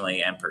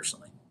 professionally and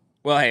personally.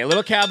 Well, hey, a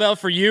little cowbell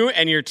for you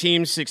and your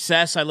team's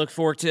success. I look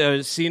forward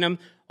to seeing them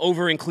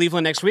over in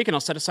Cleveland next week, and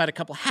I'll set aside a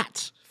couple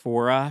hats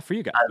for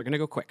you guys. We're gonna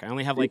go quick. I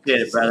only have like.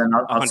 Appreciate it, brother.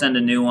 I'll send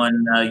a new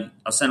one.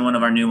 I'll send one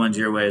of our new ones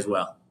your way as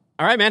well.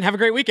 All right, man. Have a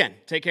great weekend.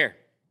 Take care.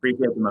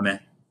 Appreciate it, my man.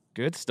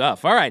 Good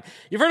stuff. All right.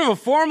 You've heard of a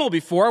formal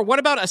before. What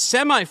about a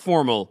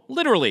semi-formal?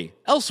 Literally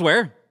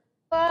elsewhere.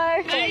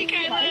 Hey,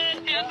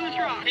 Caitlin. How's the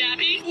truck?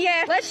 Happy? Yeah.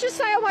 Yeah, let's just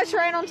say I almost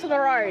ran onto the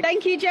road.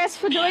 Thank you, Jess,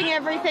 for doing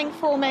everything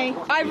for me.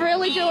 I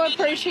really do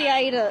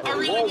appreciate it. I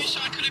really wish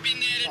I could have been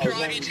there to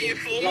drive you to your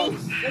formal.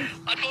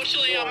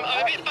 Unfortunately, I'm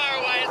a bit far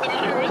away at the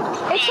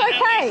moment. It's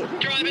okay.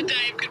 Driver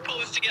Dave could pull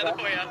this together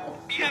for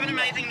you. You have an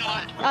amazing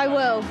night. I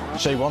will.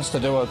 She wants to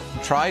do a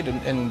trade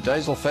in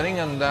diesel fitting,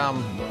 and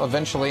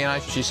eventually,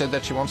 she said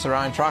that she wants her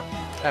own truck,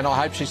 and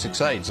I hope she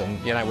succeeds.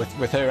 And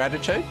with her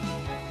attitude,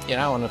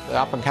 and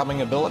up and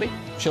coming ability,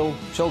 she'll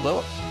do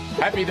it.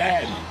 Happy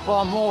dad. Well,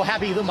 I'm more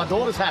happy that my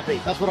daughter's happy.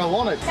 That's what I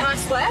wanted. Can I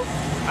swear?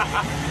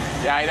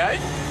 Yeah,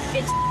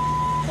 It's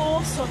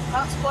awesome.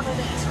 That's what it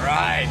is.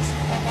 Right.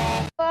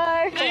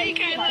 Hey,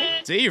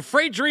 Caitlin. See,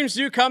 freight dreams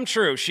do come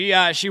true.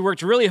 She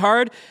worked really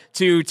hard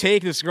to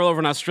take this girl over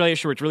in Australia.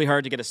 She worked really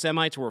hard to get a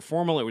semi to her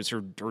formal. It was her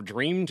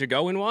dream to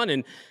go in one,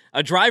 and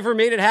a driver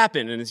made it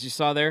happen. And as you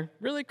saw there,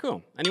 really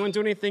cool. Anyone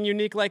do anything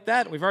unique like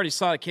that? We've already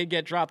saw a kid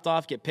get dropped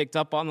off, get picked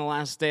up on the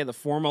last day of the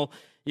formal.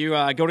 You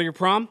go to your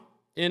prom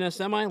in a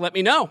semi? Let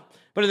me know.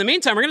 But in the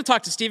meantime, we're going to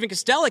talk to Steven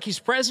Kostelik. He's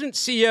president,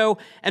 CEO,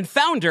 and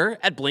founder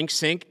at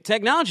BlinkSync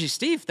Technology.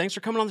 Steve, thanks for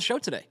coming on the show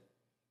today.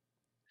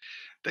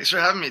 Thanks for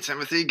having me,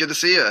 Timothy. Good to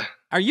see you.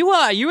 Are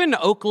you in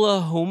the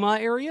Oklahoma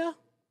area?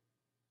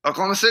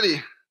 Oklahoma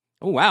City.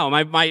 Oh, wow.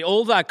 My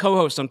old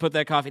co-host on Put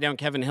That Coffee Down,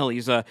 Kevin Hill,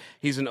 he's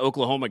an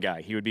Oklahoma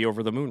guy. He would be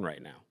over the moon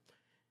right now.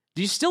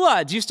 Do you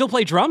still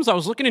play drums? I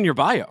was looking in your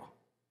bio.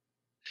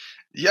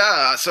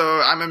 Yeah, so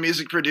I'm a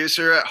music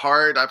producer at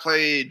heart. I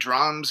play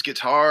drums,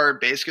 guitar,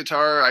 bass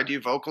guitar. I do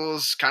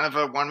vocals, kind of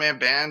a one-man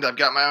band. I've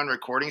got my own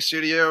recording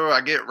studio. I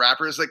get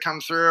rappers that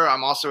come through.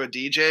 I'm also a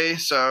DJ,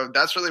 so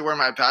that's really where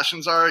my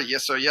passions are.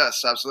 Yes,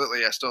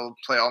 absolutely. I still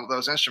play all of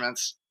those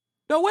instruments.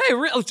 No way.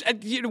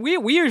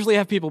 We usually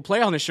have people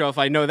play on the show if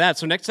I know that,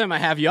 so next time I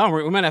have you on,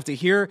 we might have to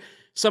hear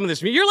some of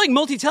this. You're like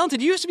multi-talented.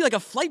 You used to be like a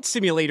flight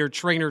simulator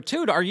trainer,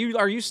 too. Are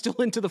you still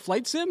into the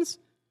flight sims?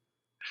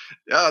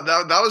 Yeah,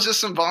 that was just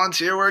some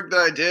volunteer work that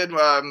I did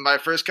my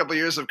first couple of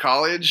years of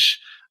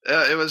college.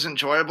 It was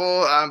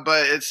enjoyable,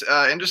 but it's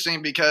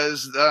interesting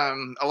because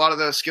a lot of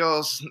those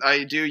skills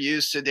I do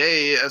use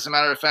today. As a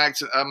matter of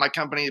fact, my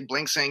company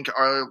BlinkSync,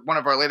 one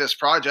of our latest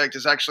projects,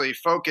 is actually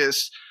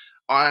focused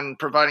on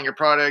providing a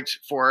product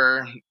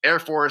for Air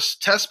Force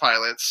test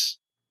pilots.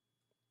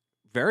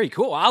 Very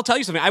cool. I'll tell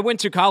you something. I went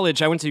to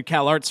college. I went to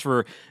Cal Arts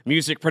for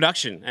music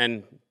production,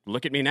 and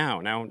look at me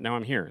now. Now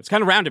I'm here. It's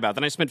kind of roundabout.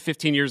 Then I spent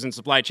 15 years in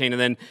supply chain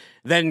and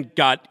then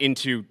got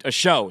into a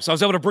show. So I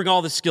was able to bring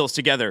all the skills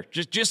together,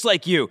 just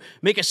like you,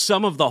 make a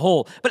sum of the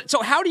whole. But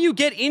so how do you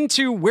get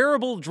into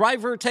wearable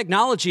driver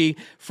technology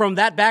from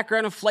that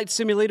background of flight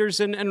simulators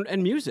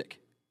and music?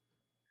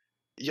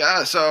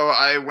 Yeah, so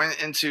I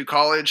went into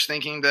college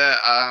thinking that,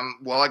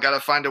 I got to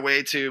find a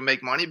way to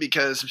make money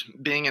because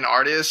being an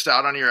artist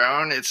out on your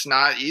own, it's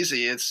not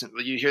easy.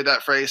 You hear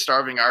that phrase,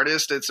 starving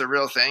artist, it's a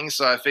real thing.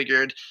 So I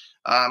figured,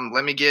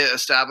 let me get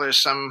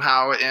established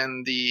somehow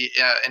in the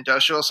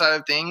industrial side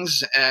of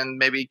things and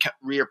maybe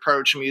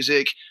reapproach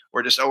music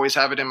or just always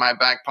have it in my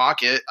back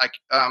pocket.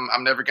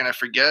 I'm never going to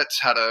forget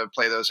how to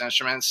play those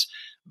instruments,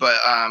 but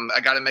I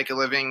got to make a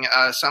living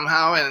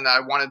somehow. And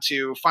I wanted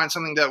to find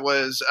something that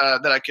was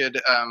that I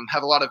could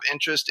have a lot of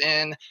interest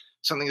in,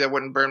 something that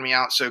wouldn't burn me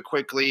out so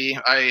quickly.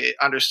 I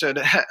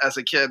understood as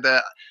a kid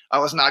that I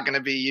was not going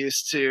to be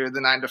used to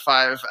the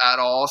 9-to-5 at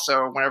all.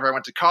 So whenever I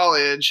went to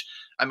college,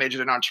 I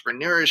majored in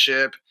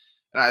entrepreneurship,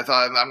 and I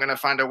thought I'm going to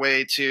find a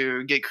way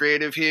to get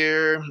creative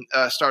here,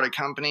 start a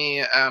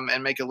company,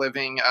 and make a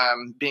living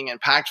being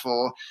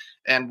impactful.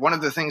 And one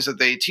of the things that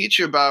they teach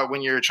you about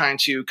when you're trying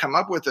to come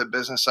up with a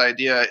business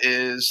idea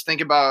is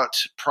think about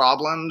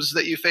problems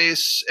that you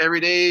face every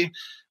day,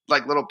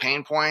 like little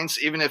pain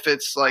points, even if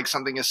it's like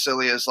something as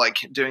silly as like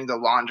doing the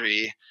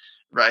laundry.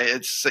 Right.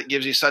 It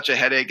gives you such a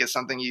headache. It's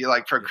something you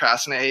like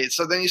procrastinate.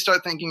 So then you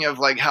start thinking of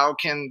like, how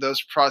can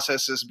those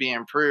processes be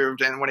improved?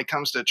 And when it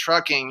comes to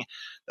trucking,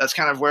 that's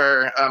kind of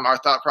where our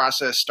thought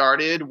process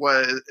started.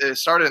 It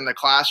started in the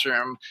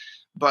classroom,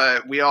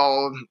 but we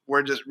all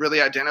were just really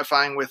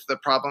identifying with the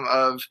problem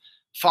of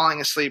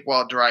falling asleep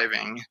while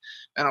driving.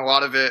 And a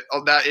lot of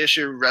that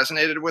issue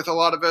resonated with a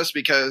lot of us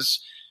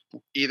because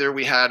either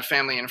we had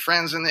family and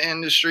friends in the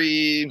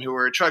industry who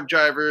were truck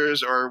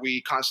drivers, or we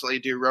constantly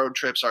do road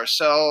trips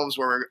ourselves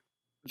where we're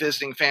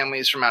visiting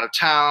families from out of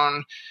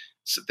town,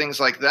 so things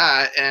like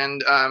that.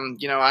 And,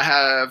 I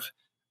have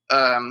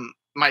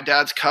my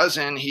dad's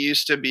cousin. He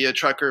used to be a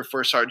trucker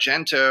for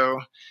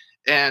Sargento.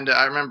 And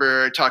I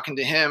remember talking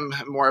to him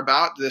more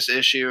about this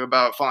issue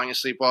about falling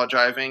asleep while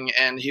driving.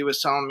 And he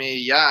was telling me,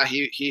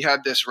 he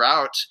had this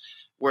route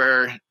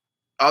where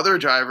other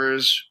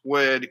drivers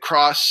would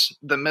cross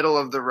the middle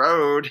of the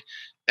road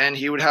and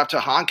he would have to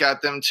honk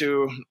at them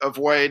to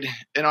avoid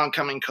an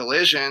oncoming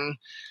collision.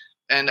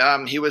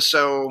 And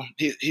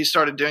he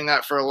started doing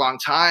that for a long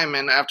time.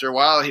 And after a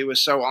while, he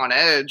was so on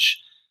edge,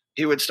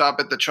 he would stop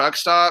at the truck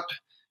stop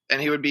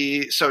and he would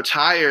be so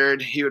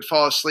tired, he would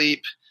fall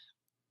asleep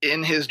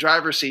in his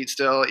driver's seat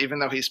still, even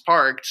though he's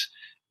parked.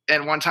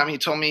 And one time he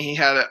told me he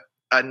had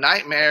a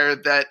nightmare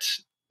that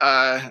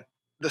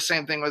the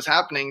same thing was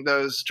happening.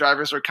 Those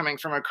drivers were coming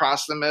from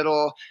across the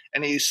middle,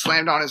 and he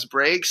slammed on his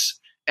brakes,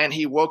 and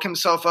he woke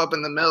himself up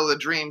in the middle of the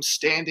dream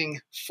standing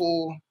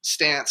full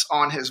stance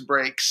on his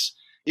brakes.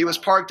 He was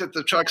parked at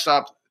the truck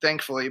stop.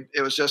 Thankfully,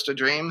 it was just a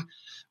dream.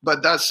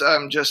 But that's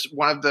just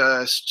one of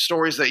the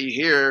stories that you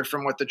hear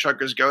from what the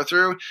truckers go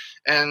through.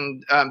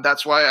 And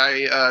that's why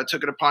I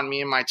took it upon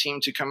me and my team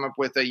to come up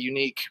with a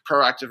unique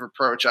proactive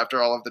approach after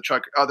all of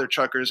the other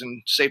truckers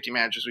and safety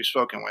managers we've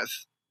spoken with.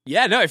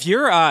 Yeah, no, if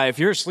you're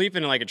asleep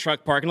in like a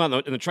truck parking lot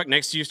and the truck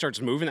next to you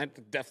starts moving,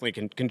 that definitely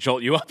can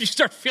jolt you up. You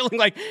start feeling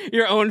like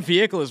your own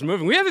vehicle is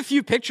moving. We have a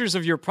few pictures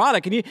of your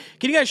product. Can you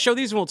guys show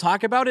these and we'll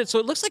talk about it? So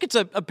it looks like it's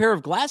a pair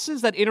of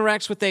glasses that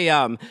interacts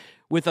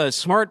with a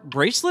smart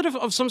bracelet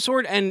of some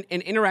sort and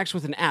interacts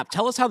with an app.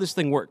 Tell us how this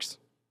thing works.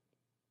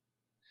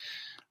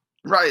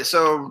 Right.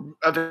 So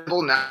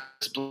available now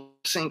is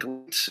Sync.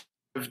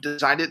 We've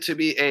designed it to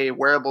be a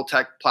wearable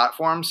tech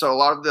platform. So a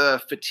lot of the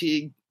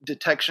fatigue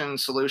detection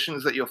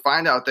solutions that you'll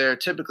find out there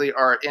typically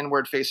are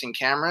inward facing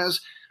cameras,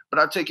 but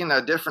I've taken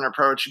a different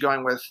approach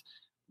going with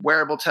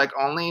wearable tech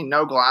only,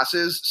 no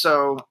glasses.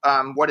 So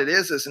what it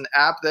is an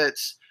app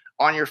that's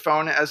on your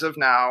phone as of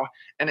now,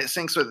 and it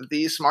syncs with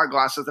these smart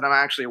glasses that I'm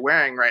actually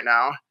wearing right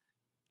now.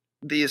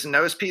 These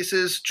nose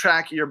pieces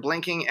track your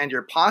blinking and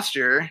your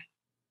posture.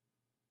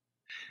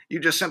 You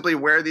just simply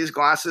wear these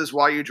glasses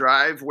while you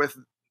drive with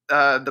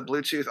the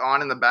Bluetooth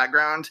on in the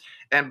background,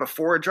 and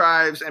before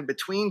drives and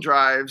between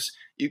drives,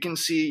 you can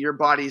see your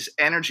body's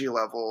energy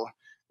level.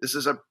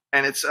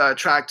 It's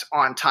tracked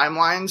on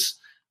timelines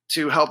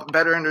to help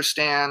better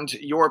understand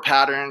your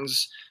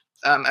patterns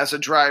as a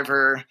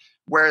driver,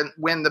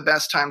 when the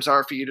best times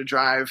are for you to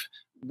drive,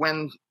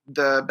 when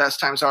the best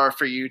times are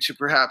for you to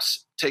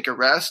perhaps take a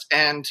rest,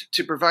 and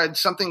to provide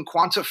something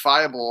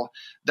quantifiable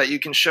that you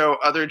can show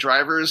other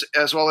drivers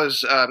as well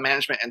as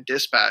management and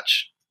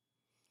dispatch.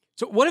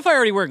 So what if I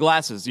already wear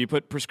glasses? Do you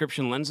put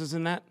prescription lenses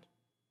in that?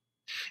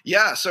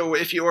 Yeah, so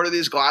if you order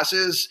these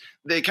glasses,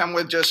 they come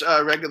with just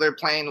regular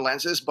plain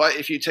lenses, but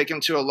if you take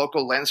them to a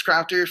local lens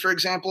crafter, for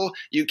example,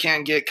 you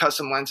can get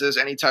custom lenses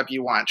any type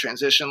you want,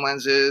 transition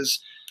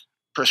lenses,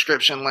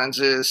 prescription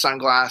lenses,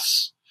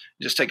 sunglasses.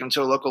 Just take them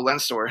to a local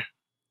lens store.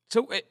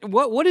 So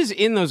what is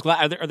in those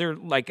glasses? Are there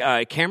like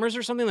cameras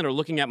or something that are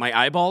looking at my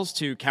eyeballs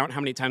to count how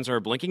many times are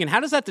blinking? And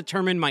how does that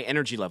determine my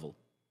energy level?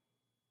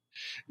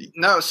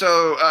 No,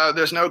 so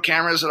there's no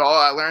cameras at all.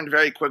 I learned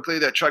very quickly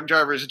that truck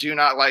drivers do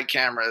not like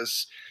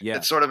cameras. Yeah.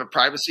 It's sort of a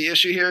privacy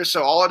issue here.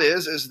 So all it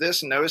is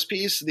this nose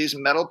piece. These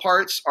metal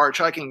parts are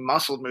tracking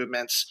muscle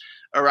movements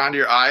around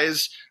your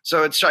eyes.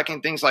 So it's tracking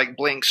things like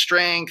blink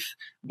strength,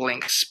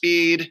 blink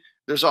speed.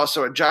 There's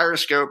also a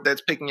gyroscope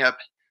that's picking up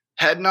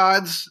head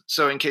nods.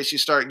 So in case you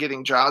start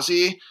getting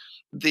drowsy,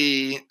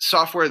 the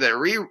software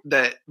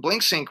that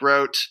BlinkSync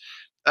wrote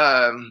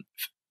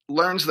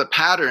learns the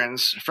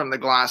patterns from the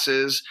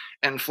glasses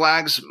and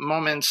flags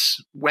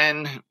moments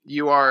when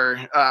you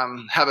are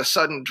have a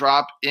sudden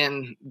drop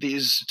in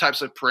these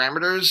types of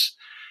parameters,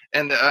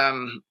 and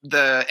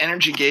the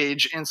energy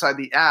gauge inside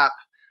the app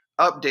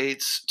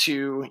updates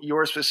to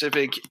your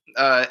specific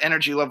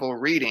energy level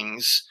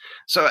readings.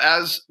 So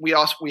as we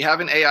have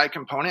an AI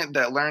component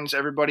that learns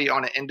everybody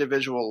on an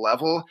individual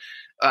level.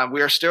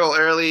 We are still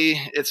early.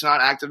 It's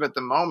not active at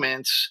the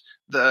moment.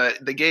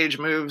 The gauge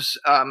moves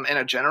in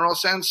a general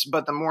sense,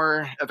 but the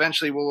more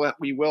eventually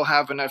we will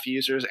have enough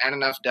users and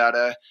enough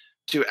data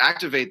to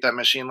activate that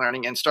machine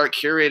learning and start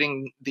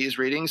curating these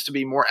readings to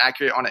be more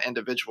accurate on an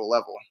individual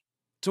level.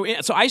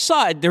 So I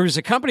saw there was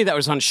a company that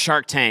was on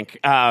Shark Tank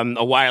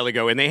a while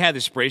ago, and they had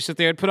this bracelet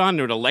they would put on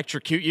that would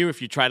electrocute you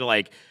if you try to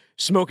like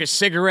smoke a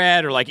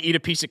cigarette or like eat a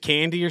piece of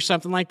candy or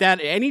something like that.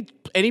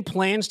 Any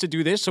plans to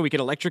do this so we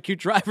can electrocute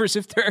drivers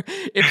if they're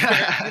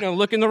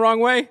looking the wrong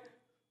way?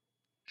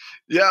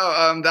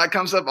 Yeah, that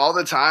comes up all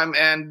the time,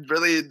 and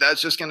really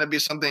that's just going to be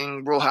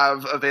something we'll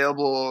have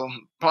available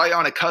probably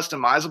on a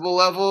customizable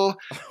level.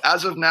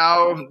 As of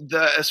now,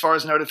 as far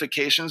as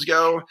notifications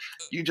go,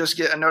 you just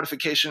get a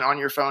notification on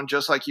your phone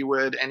just like you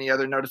would any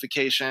other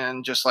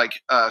notification, just like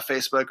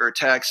Facebook or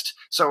text.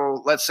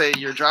 So let's say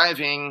you're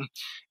driving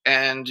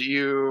and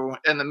you,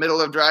 in the middle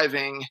of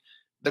driving,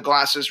 the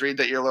glasses read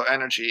that you're low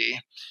energy.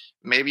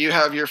 Maybe you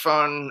have your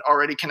phone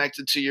already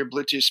connected to your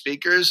Bluetooth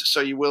speakers,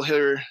 so you will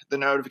hear the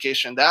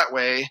notification that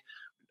way.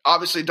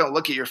 Obviously, don't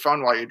look at your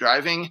phone while you're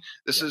driving.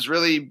 This is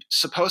really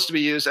supposed to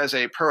be used as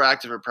a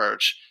proactive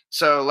approach.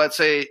 So let's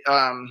say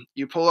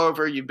you pull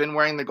over, you've been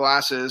wearing the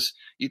glasses,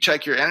 you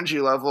check your energy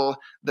level,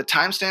 the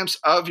timestamps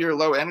of your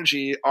low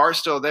energy are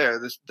still there.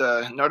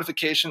 The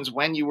notifications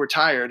when you were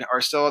tired are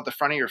still at the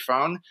front of your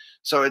phone.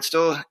 So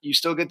you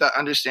still get that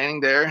understanding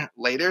there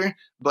later,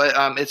 but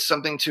it's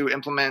something to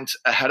implement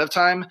ahead of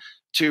time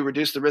to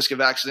reduce the risk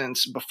of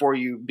accidents before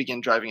you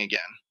begin driving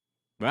again.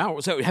 Wow.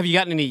 So have you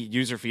gotten any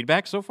user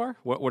feedback so far?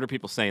 What are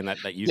people saying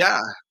that use?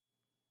 Yeah.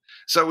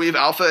 So we've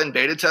alpha and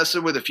beta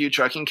tested with a few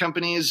trucking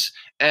companies,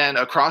 and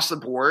across the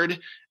board,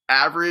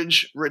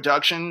 average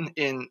reduction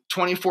in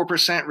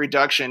 24%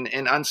 reduction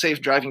in unsafe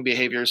driving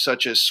behaviors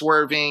such as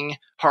swerving,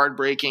 hard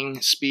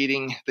braking,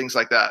 speeding, things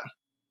like that.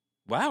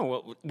 Wow.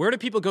 Well, where do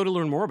people go to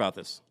learn more about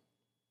this?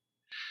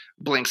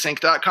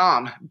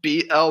 Blinksync.com,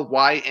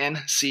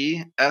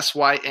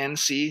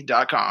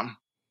 BLYNCSYNC.com.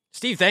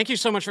 Steve, thank you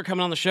so much for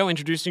coming on the show,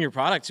 introducing your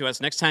product to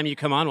us. Next time you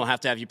come on, we'll have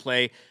to have you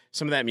play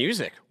some of that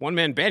music.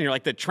 One-man band. You're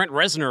like the Trent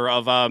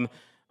Reznor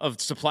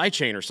of supply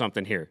chain or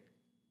something here.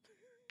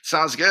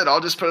 Sounds good.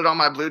 I'll just put it on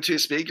my Bluetooth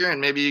speaker,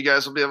 and maybe you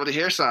guys will be able to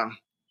hear some.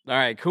 All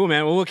right, cool,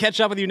 man. Well, we'll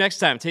catch up with you next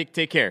time. Take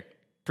care.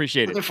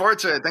 Appreciate it. Looking forward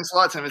to it. Thanks a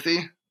lot,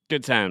 Timothy.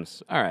 Good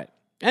times. All right.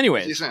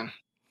 Anyways. See you soon.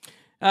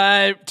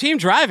 Team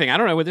driving. I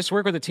don't know. Would this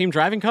work with a team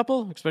driving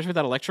couple, especially with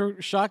that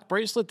electroshock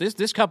bracelet?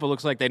 This couple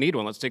looks like they need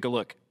one. Let's take a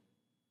look.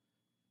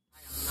 I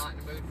am not in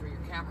the mood for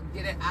your camera.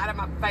 Get it out of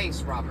my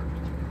face, Robert.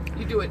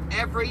 You do it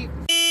every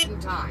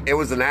time. It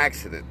was an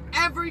accident.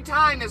 Every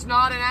time is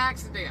not an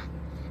accident.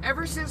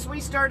 Ever since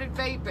we started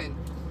vaping,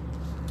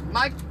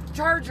 my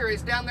charger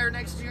is down there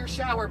next to your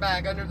shower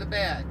bag under the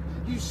bed.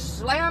 You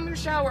slam your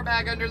shower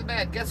bag under the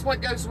bed. Guess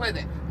what goes with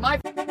it? My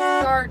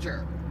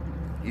charger.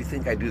 You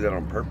think I do that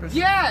on purpose?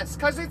 Yes,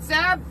 because it's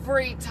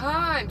every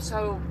time.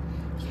 So,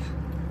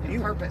 yeah,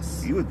 on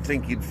purpose. You would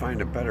think you'd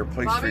find a better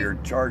place for your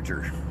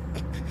charger.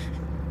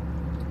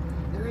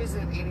 There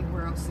isn't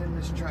anywhere else in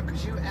this truck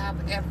because you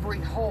have every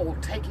hole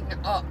taken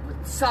up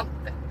with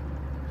something.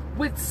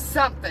 With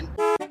something.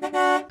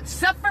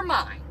 Except for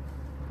mine.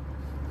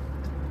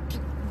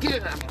 Get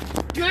it out of me.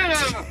 Get it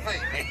out of my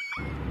face.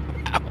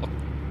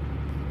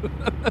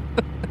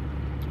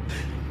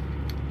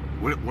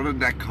 What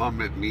did that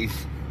comment mean?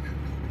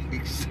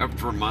 Except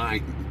for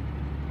mine.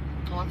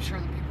 Oh, I'm sure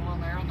the people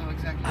on there will know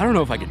exactly. I don't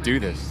know if I could do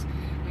this.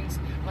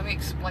 Let me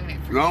explain it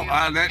for No, you. no.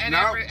 Let me explain.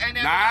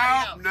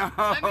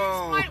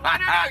 Why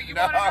not? You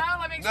want to know?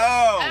 Let me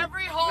explain.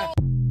 Every hole.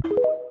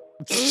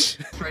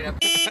 Straight up.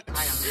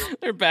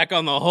 They're back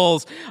on the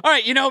holes. All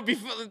right,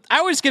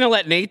 I was going to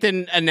let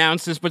Nathan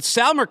announce this, but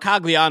Sal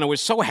Mercogliano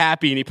was so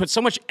happy and he put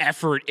so much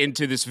effort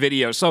into this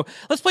video. So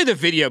let's play the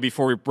video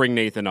before we bring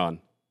Nathan on.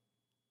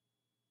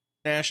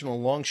 National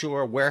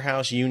Longshore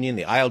Warehouse Union,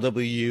 the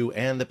ILWU,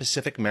 and the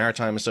Pacific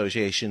Maritime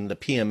Association, the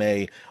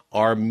PMA,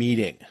 are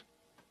meeting.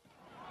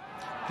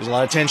 There's a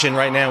lot of tension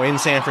right now in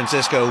San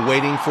Francisco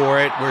waiting for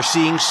it. We're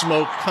seeing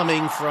smoke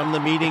coming from the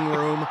meeting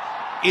room.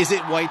 Is it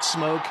white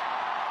smoke?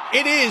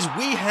 It is.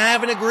 We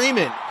have an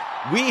agreement.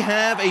 We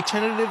have a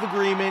tentative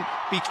agreement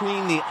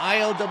between the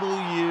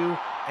ILWU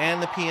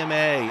and the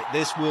PMA.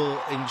 This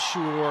will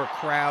ensure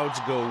crowds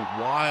go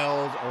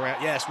wild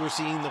around. Yes, we're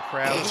seeing the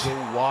crowds go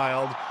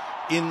wild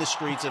in the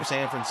streets of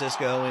San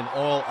Francisco and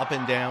all up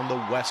and down the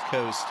west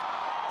coast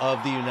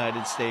of the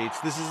United States.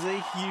 This is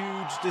a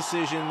huge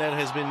decision that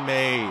has been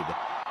made.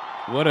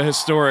 What a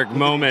historic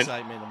moment.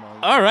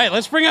 All right,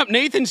 let's bring up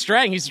Nathan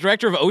Strang. He's the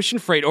director of ocean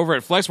freight over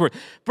at Flexport.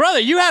 Brother,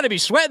 you had to be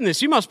sweating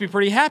this. You must be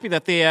pretty happy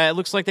that it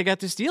looks like they got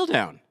this deal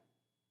down.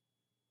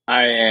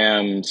 I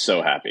am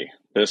so happy.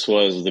 This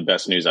was the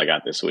best news I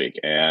got this week.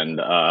 And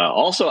I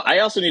also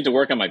need to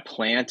work on my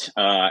plant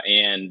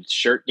and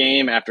shirt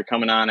game after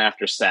coming on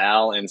after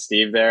Sal and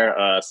Steve there,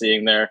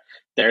 seeing their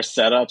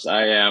setups.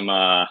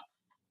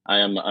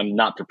 I'm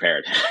not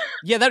prepared.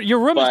 Yeah,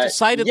 your room is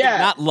decidedly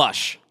not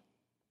lush.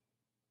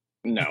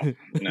 No,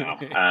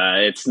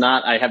 it's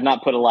not. I have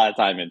not put a lot of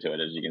time into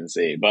it, as you can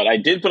see, but I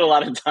did put a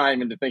lot of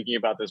time into thinking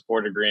about this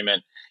port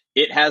agreement.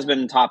 It has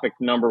been topic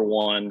number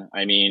one,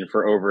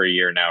 for over a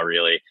year now,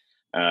 really.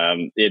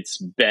 It's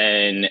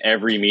been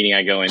every meeting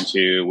I go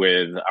into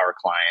with our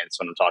clients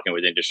when I'm talking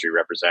with industry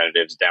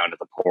representatives down to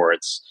the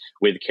ports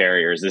with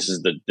carriers. This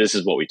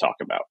is what we talk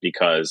about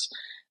because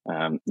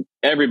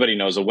everybody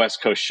knows a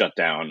West Coast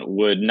shutdown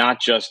would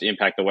not just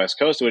impact the West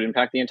Coast, it would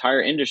impact the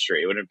entire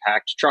industry. It would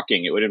impact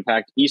trucking. It would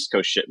impact East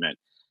Coast shipment.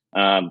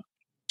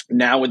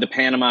 Now with the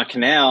Panama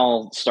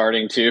Canal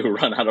starting to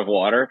run out of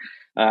water,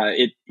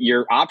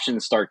 your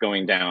options start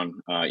going down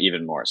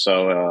even more.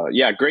 So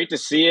great to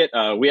see it.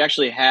 We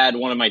actually had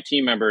one of my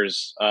team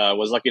members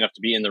was lucky enough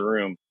to be in the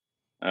room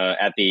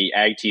at the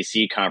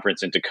AgTC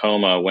conference in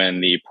Tacoma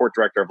when the port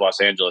director of Los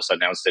Angeles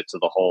announced it to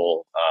the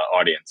whole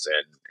audience,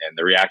 and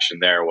the reaction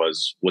there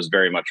was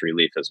very much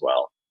relief as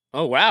well.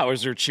 Oh, wow.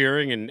 Was there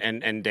cheering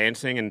and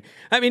dancing? And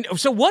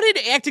so what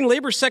did Acting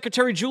Labor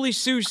Secretary Julie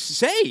Su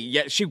say?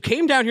 Yeah, she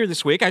came down here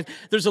this week.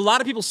 There's a lot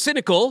of people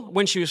cynical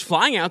when she was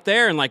flying out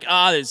there and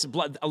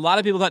a lot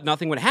of people thought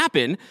nothing would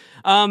happen.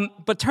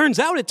 But turns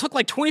out it took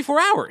 24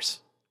 hours.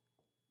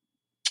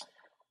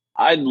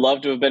 I'd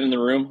love to have been in the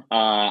room.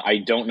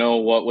 I don't know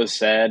what was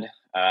said.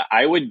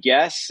 I would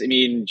guess,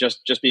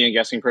 just being a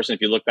guessing person, if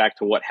you look back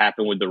to what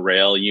happened with the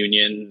rail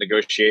union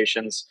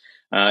negotiations,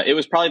 it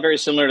was probably very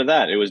similar to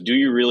that. It was, do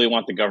you really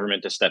want the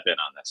government to step in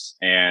on this?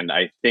 And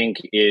I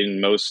think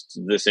in most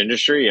of this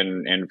industry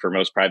and for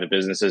most private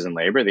businesses and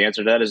labor, the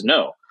answer to that is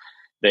no.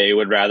 They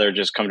would rather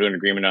just come to an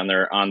agreement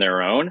on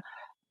their own.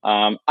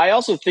 I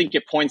also think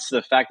it points to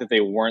the fact that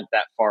they weren't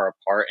that far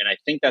apart. And I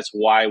think that's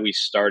why we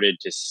started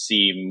to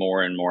see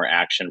more and more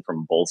action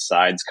from both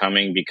sides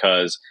coming,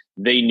 because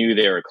they knew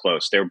they were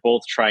close. They were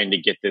both trying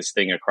to get this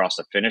thing across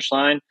the finish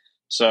line.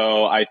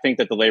 So I think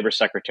that the labor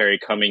secretary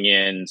coming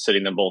in,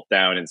 sitting them both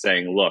down and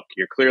saying, look,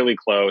 you're clearly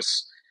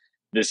close.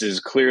 this is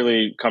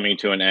clearly coming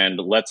to an end.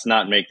 Let's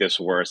not make this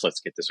worse. Let's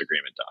get this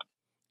agreement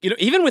done.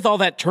 Even with all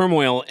that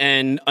turmoil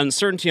and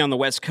uncertainty on the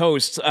West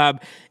Coast,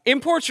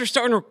 imports are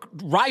starting to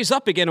rise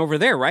up again over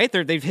there, right?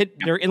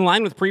 They're in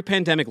line with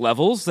pre-pandemic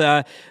levels.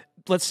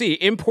 Let's see,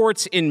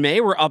 imports in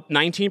May were up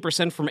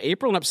 19% from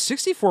April and up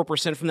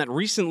 64% from that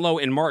recent low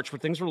in March where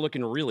things were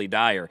looking really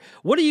dire.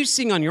 What are you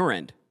seeing on your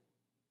end?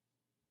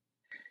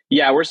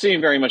 Yeah, we're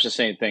seeing very much the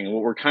same thing.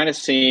 What we're kind of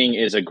seeing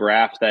is a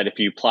graph that, if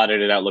you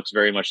plotted it out, looks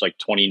very much like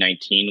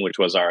 2019, which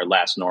was our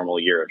last normal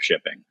year of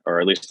shipping, or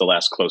at least the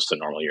last close to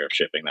normal year of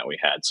shipping that we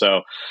had.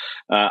 So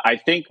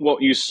I think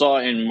what you saw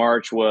in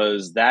March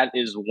was that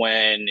is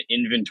when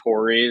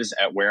inventories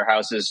at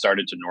warehouses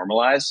started to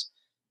normalize.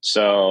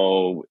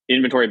 So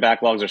inventory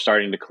backlogs are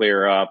starting to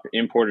clear up.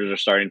 Importers are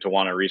starting to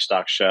want to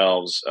restock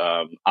shelves.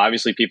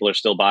 Obviously, people are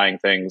still buying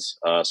things.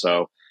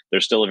 So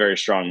there's still a very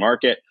strong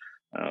market.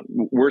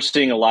 We're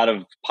seeing a lot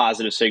of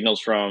positive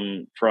signals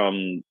from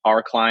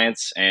our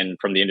clients and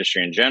from the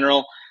industry in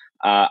general.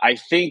 I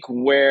think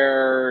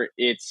where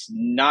it's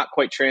not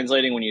quite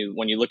translating when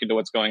you look into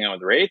what's going on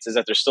with rates is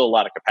that there's still a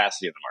lot of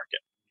capacity in the market.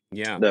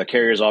 Yeah, the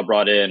carriers all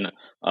brought in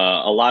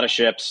a lot of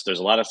ships. There's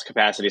a lot of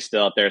capacity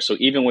still out there. So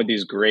even with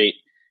these great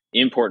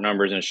import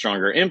numbers and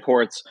stronger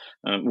imports,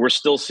 we're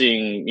still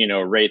seeing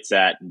rates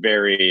at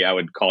very, I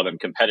would call them,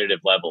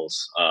 competitive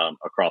levels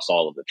across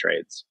all of the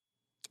trades.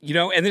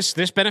 And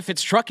this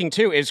benefits trucking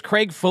too. As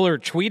Craig Fuller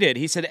tweeted,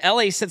 he said,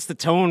 LA sets the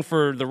tone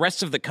for the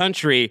rest of the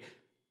country.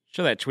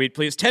 Show that tweet,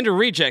 please. Tender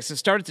rejects have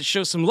started to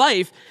show some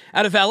life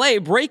out of LA,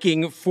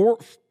 breaking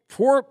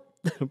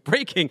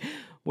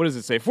what does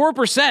it say?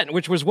 4%,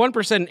 which was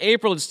 1% in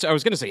April. I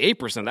was going to say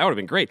 8%. That would have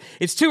been great.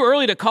 It's too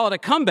early to call it a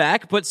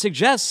comeback, but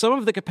suggests some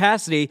of the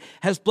capacity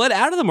has bled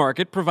out of the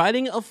market,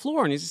 providing a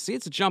floor. And you see,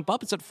 it's a jump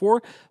up. It's at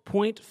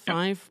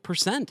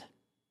 4.5%.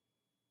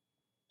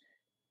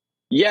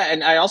 Yeah,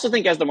 and I also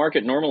think as the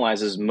market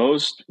normalizes,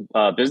 most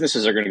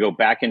businesses are going to go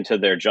back into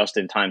their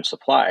just-in-time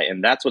supply,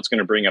 and that's what's going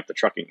to bring up the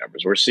trucking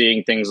numbers. We're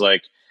seeing things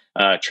like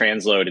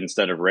transload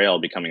instead of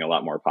rail becoming a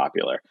lot more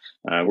popular.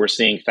 We're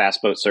seeing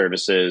fast boat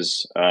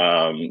services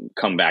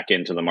come back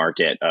into the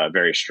market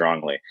very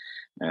strongly.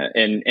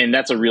 And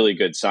that's a really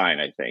good sign,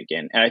 I think.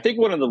 And I think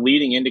one of the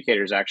leading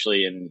indicators,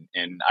 actually,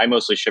 and I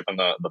mostly ship on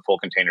the full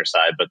container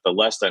side, but the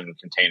less than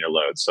container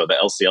loads, so the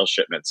LCL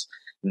shipments,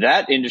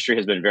 that industry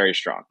has been very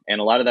strong. And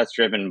a lot of that's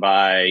driven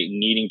by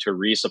needing to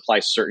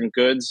resupply certain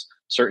goods,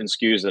 certain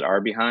SKUs that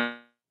are behind.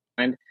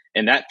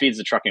 And that feeds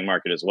the trucking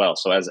market as well.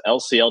 So as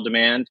LCL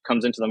demand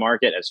comes into the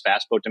market, as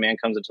fast boat demand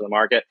comes into the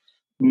market,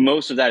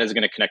 most of that is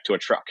going to connect to a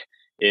truck.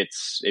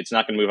 It's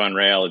not going to move on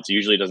rail. It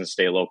usually doesn't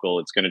stay local.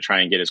 It's going to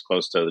try and get as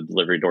close to the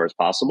delivery door as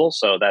possible.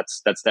 So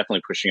that's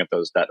definitely pushing up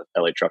that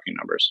LA trucking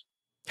numbers.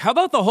 How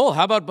about the whole?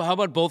 How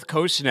about both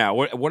coasts now?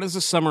 What does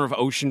the summer of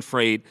ocean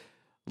freight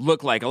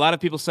look like? A lot of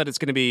people said it's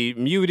going to be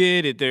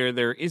muted.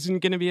 There isn't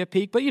going to be a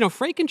peak, but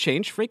freight can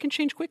change. Freight can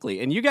change quickly.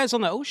 And you guys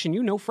on the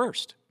ocean,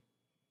 first.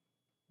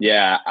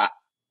 Yeah,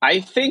 I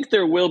think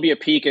there will be a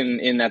peak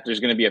in that there's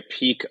going to be a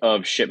peak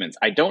of shipments.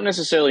 I don't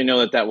necessarily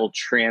know that will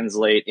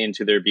translate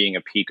into there being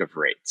a peak of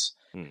rates.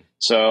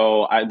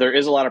 So there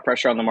is a lot of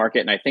pressure on the market,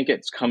 and I think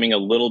it's coming a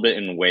little bit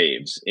in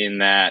waves, in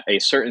that a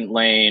certain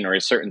lane or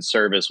a certain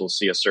service will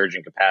see a surge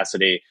in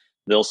capacity.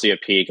 They'll see a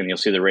peak, and you'll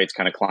see the rates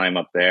kind of climb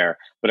up there.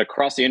 But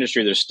across the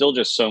industry, there's still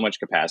just so much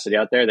capacity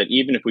out there that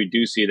even if we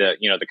do see the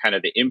kind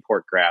of the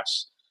import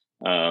graphs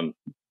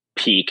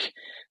peak,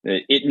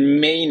 it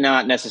may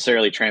not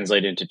necessarily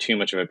translate into too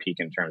much of a peak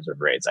in terms of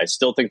rates. I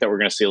still think that we're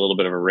going to see a little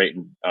bit of a rate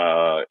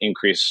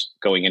increase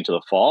going into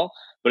the fall.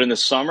 But in the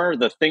summer,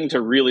 the thing to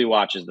really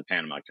watch is the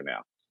Panama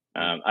Canal.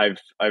 I've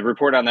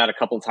reported on that a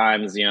couple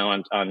times.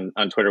 On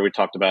Twitter, we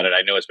talked about it.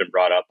 I know it's been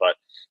brought up, but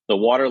the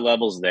water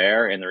levels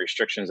there and the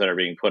restrictions that are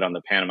being put on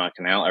the Panama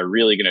Canal are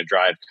really going to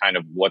drive kind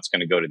of what's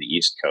going to go to the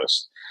East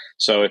Coast.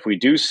 So if we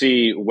do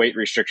see weight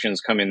restrictions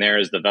come in there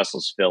as the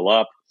vessels fill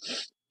up,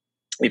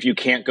 if you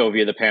can't go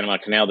via the Panama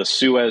Canal, the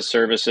Suez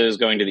services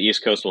going to the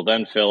East Coast will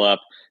then fill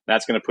up.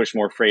 That's going to push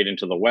more freight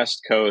into the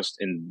West Coast.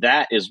 And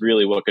that is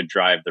really what could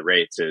drive the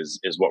rates is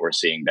what we're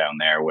seeing down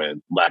there with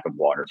lack of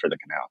water for the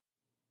canal.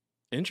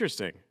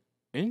 Interesting.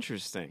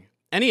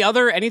 Any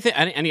other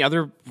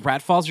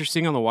pratfalls you're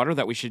seeing on the water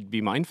that we should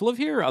be mindful of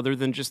here, other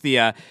than just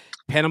the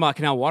Panama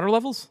Canal water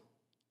levels?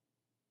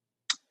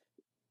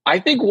 I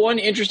think one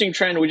interesting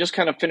trend, we just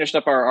kind of finished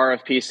up our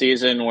RFP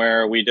season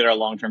where we did our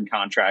long-term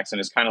contracts, and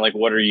it's kind of like,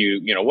 what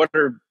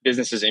are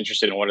businesses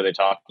interested in? What are they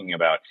talking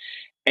about?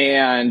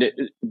 And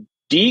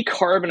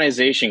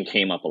decarbonization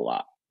came up a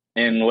lot.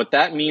 And what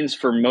that means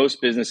for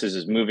most businesses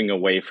is moving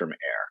away from air.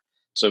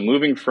 So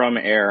moving from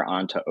air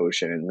onto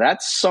ocean. And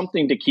that's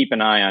something to keep an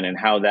eye on and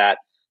how that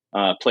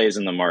plays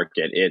in the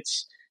market.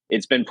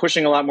 It's been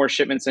pushing a lot more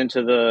shipments into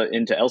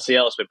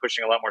LCL. It's been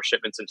pushing a lot more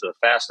shipments into the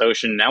fast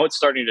ocean. Now it's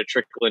starting to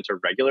trickle into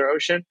regular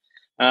ocean.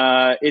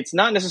 It's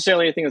not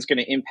necessarily anything that's going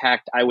to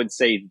impact, I would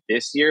say,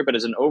 this year, but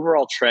as an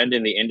overall trend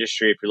in the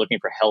industry, if you're looking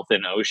for health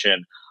in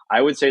ocean,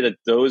 I would say that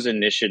those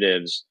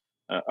initiatives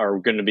are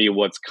going to be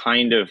what's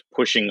kind of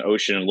pushing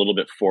ocean a little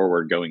bit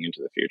forward going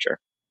into the future.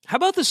 How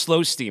about the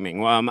slow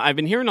steaming? I've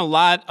been hearing a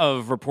lot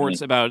of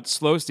reports about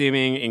slow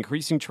steaming,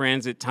 increasing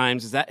transit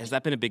times. Has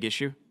that been a big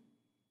issue?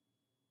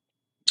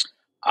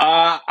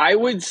 I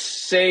would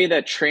say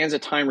that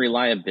transit time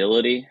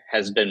reliability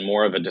has been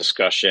more of a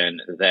discussion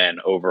than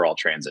overall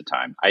transit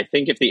time. I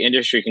think if the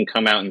industry can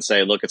come out and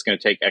say, look, it's going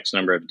to take X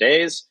number of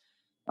days,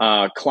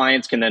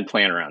 clients can then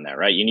plan around that,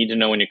 right? You need to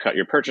know when you cut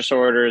your purchase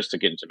orders to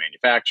get into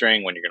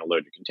manufacturing, when you're going to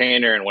load your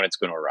container, and when it's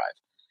going to arrive.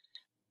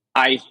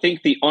 I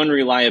think the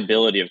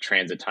unreliability of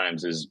transit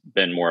times has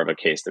been more of a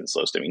case than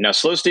slow steaming. Now,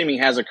 slow steaming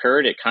has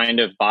occurred. It kind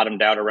of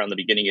bottomed out around the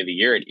beginning of the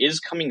year. It is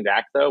coming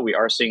back, though. We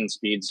are seeing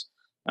speeds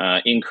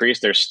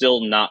increase. They're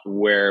still not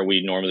where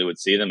we normally would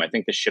see them. I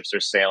think the ships are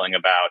sailing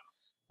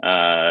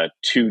about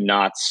 2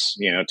 knots,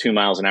 2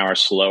 miles an hour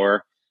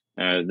slower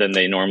than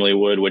they normally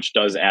would, which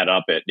does add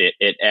up.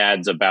 It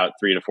adds about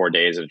 3 to 4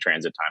 days of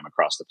transit time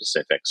across the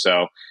Pacific.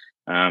 So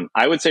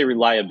I would say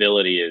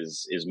reliability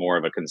is more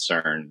of a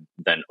concern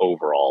than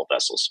overall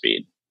vessel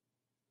speed.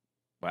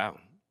 Wow,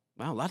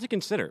 a lot to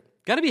consider.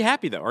 Got to be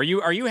happy though. Are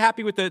you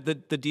happy with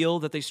the deal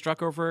that they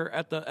struck over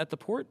at the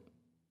port?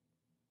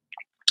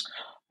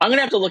 I'm going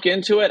to have to look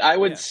into it. I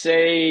would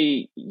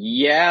say,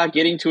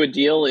 getting to a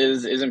deal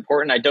is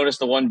important. I noticed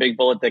the one big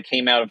bullet that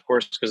came out, of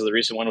course, because the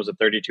recent one was a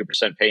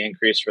 32% pay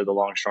increase for the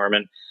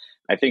longshoremen.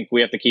 I think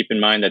we have to keep in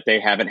mind that they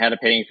haven't had a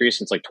pay increase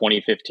since like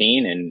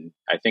 2015. And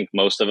I think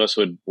most of us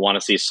would want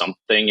to see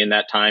something in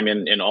that time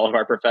in all of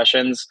our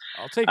professions.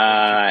 I'll take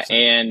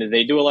and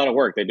they do a lot of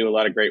work. They do a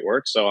lot of great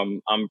work. So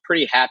I'm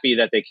pretty happy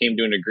that they came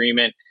to an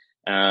agreement.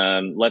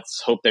 Let's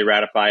hope they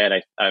ratify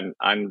it.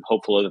 I'm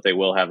hopeful that they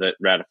will have it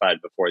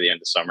ratified before the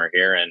end of summer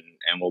here, and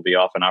we'll be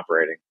off and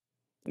operating.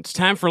 It's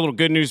time for a little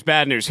good news,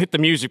 bad news. Hit the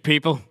music,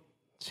 people.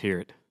 Let's hear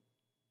it.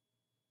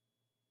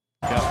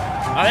 Go.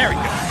 Oh, there we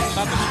go. I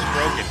thought this was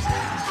broken.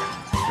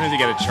 Sometimes you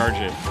got to charge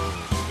it.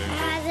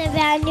 That's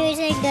bad news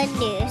and good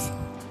news.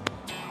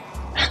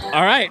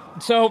 All right,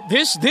 so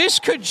this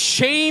could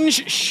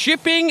change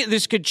shipping.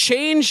 This could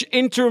change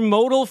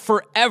intermodal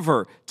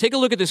forever. Take a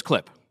look at this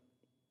clip.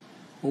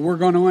 Well, we're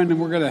going to win, and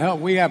we're going to help.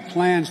 We have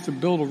plans to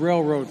build a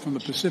railroad from the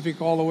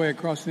Pacific all the way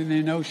across the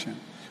Indian Ocean.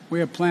 We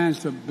have plans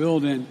to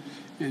build in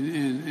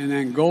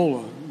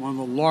Angola, one of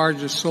the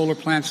largest solar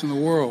plants in the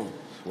world.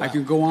 Wow. I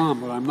can go on,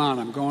 but I'm not.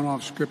 I'm going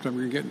off script. I'm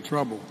going to get in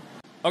trouble.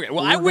 Okay,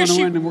 well, I wish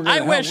mute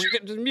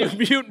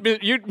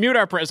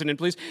our president,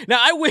 please. Now,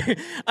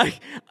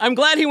 I'm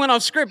glad he went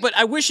off script, but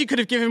I wish he could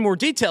have given more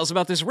details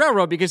about this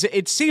railroad because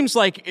it seems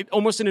like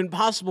almost an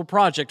impossible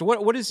project.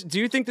 Do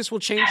you think this will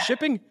change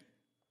shipping?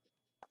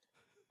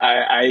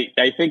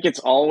 I think it's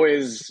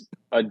always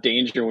a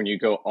danger when you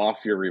go off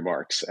your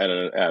remarks at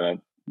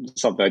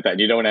something like that.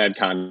 You don't add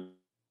context.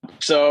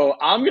 So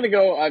I'm going to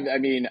go. I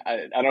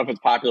don't know if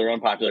it's popular or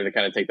unpopular to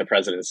kind of take the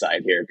president's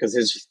side here because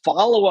his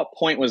follow-up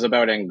point was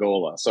about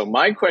Angola. So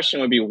my question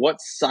would be,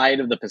 what side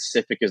of the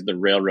Pacific is the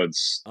railroad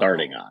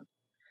starting on?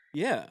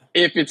 Yeah.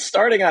 If it's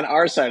starting on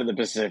our side of the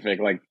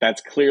Pacific, like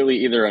that's clearly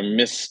either a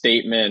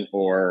misstatement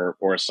or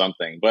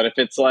something. But if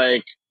it's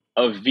like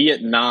a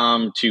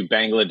Vietnam to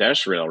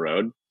Bangladesh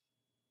railroad,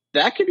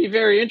 that could be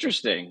very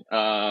interesting.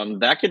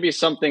 That could be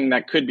something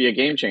that could be a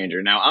game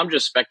changer. Now, I'm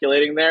just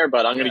speculating there,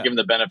 but I'm going to give him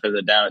the benefit of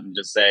the doubt and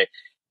just say,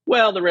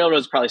 well, the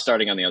railroad's probably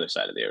starting on the other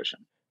side of the ocean.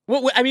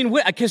 Well, I mean,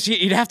 because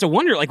you'd have to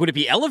wonder, like, would it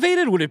be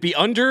elevated? Would it be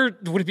under?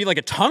 Would it be like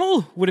a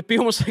tunnel? Would it be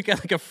almost like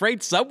a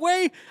freight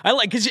subway?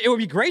 Because it would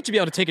be great to be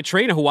able to take a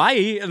train to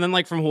Hawaii and then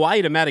like from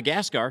Hawaii to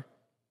Madagascar.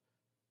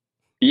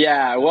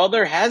 Yeah, well,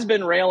 there has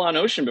been rail on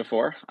ocean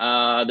before.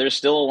 There's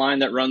still a line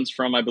that runs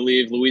from, I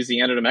believe,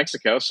 Louisiana to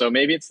Mexico. So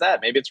maybe it's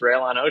that. Maybe it's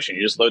rail on ocean.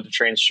 You just load the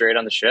train straight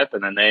on the ship,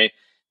 and then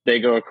they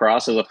go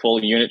across as a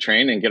full unit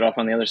train and get off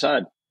on the other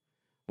side.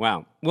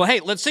 Wow. Well,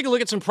 hey, let's take a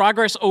look at some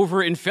progress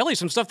over in Philly.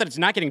 Some stuff that it's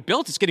not getting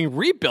built, it's getting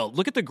rebuilt.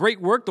 Look at the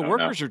great work the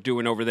workers are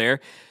doing over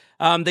there.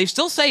 They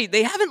still say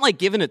they haven't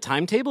given a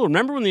timetable.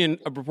 Remember when the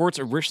reports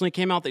originally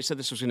came out, they said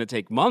this was going to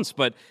take months,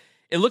 but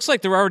it looks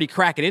like they're already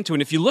cracking into it.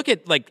 And if you look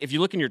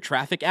in your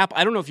traffic app,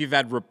 I don't know if you've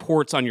had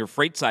reports on your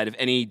freight side of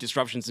any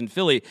disruptions in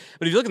Philly,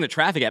 but if you look in the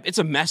traffic app, it's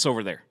a mess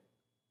over there.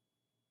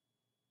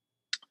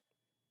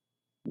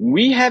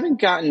 We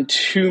haven't gotten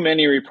too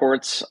many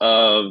reports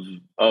of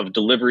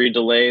delivery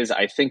delays.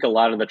 I think a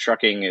lot of the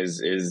trucking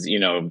is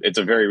it's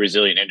a very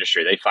resilient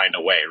industry. They find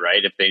a way,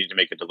 right, if they need to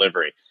make a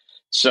delivery.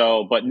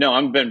 So, but no,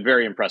 I've been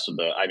very impressed with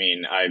I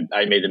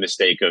made the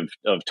mistake of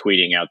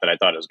tweeting out that I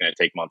thought it was going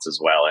to take months as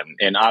well.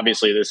 And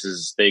obviously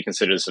they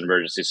consider this an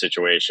emergency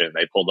situation.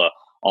 They pulled a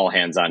all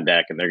hands on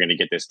deck and they're going to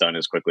get this done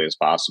as quickly as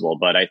possible.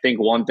 But I think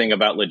one thing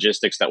about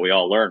logistics that we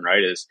all learn,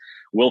 right, is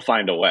we'll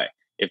find a way.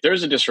 If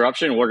there's a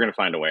disruption, we're going to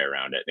find a way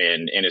around it.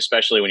 And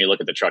especially when you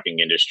look at the trucking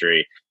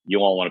industry, you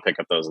all want to pick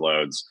up those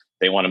loads.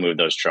 They want to move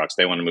those trucks.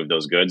 They want to move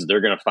those goods.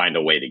 They're going to find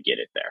a way to get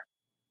it there.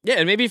 Yeah,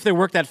 and maybe if they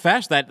work that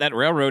fast, that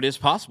railroad is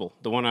possible.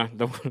 The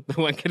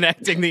one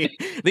connecting the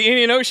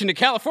Indian Ocean to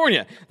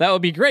California. That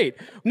would be great.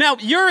 Now,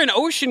 you're an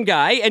ocean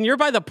guy, and you're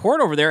by the port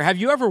over there. Have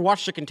you ever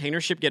watched a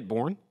container ship get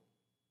born?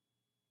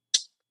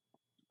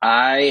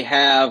 I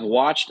have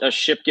watched a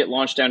ship get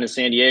launched down in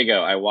San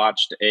Diego. I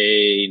watched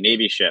a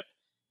Navy ship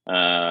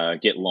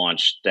get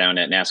launched down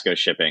at NASCO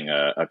Shipping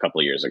a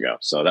couple of years ago.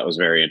 So that was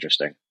very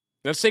interesting.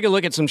 Let's take a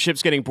look at some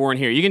ships getting born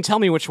here. You can tell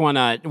me which one,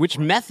 which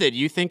method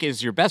you think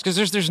is your best,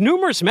 because there's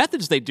numerous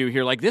methods they do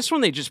here. Like this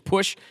one, they just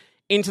push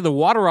into the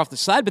water off the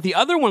side, but the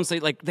other ones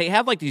they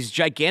have like these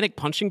gigantic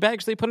punching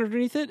bags they put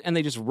underneath it, and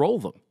they just roll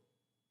them.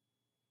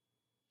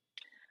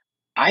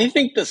 I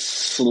think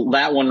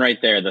that one right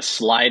there, the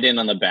slide in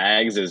on the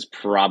bags, is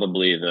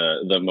probably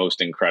the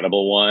most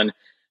incredible one.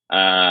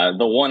 The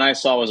one I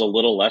saw was a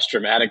little less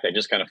dramatic. They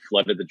just kind of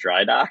flooded the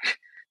dry dock.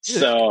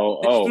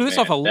 So, they threw this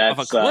off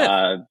a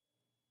cliff.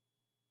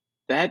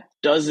 That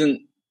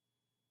doesn't.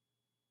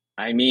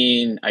 I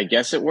mean, I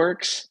guess it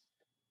works.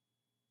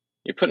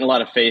 You're putting a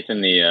lot of faith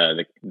in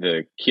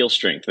the keel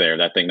strength there.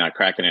 That thing not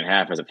cracking in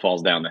half as it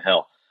falls down the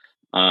hill.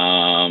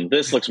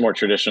 This looks more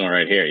traditional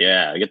right here.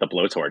 Yeah, get the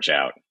blowtorch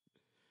out.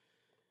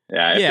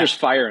 Yeah, if there's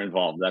fire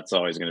involved, that's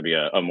always going to be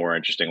a more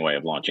interesting way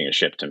of launching a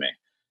ship to me.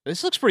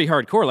 This looks pretty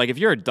hardcore. Like if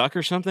you're a duck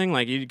or something,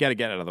 like you got to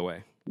get out of the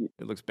way.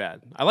 It looks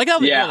bad. I like how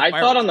I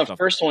thought on the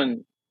first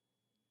one.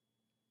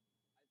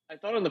 I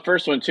thought on the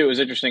first one too, it was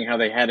interesting how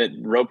they had it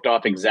roped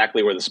off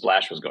exactly where the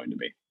splash was going to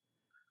be.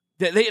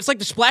 It's like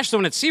the splash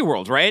zone at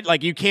SeaWorld, right?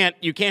 Like you can't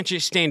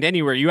just stand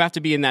anywhere. You have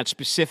to be in that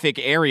specific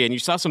area. And you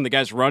saw some of the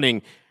guys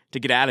running to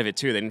get out of it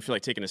too. They didn't feel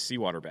like taking a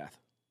seawater bath.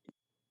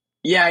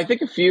 Yeah, I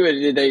think a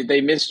few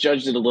they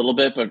misjudged it a little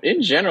bit, but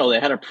in general,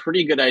 they had a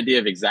pretty good idea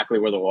of exactly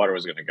where the water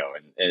was going to go,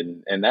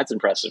 and that's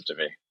impressive to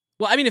me.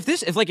 Well, I mean,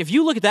 if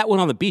you look at that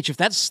one on the beach, if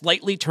that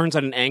slightly turns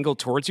at an angle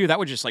towards you, that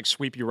would just like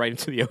sweep you right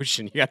into the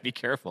ocean. You got to be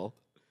careful.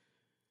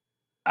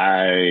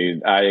 I'm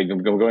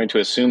going to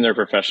assume they're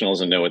professionals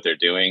and know what they're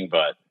doing,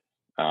 but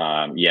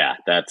yeah,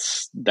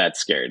 that's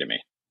scary to me.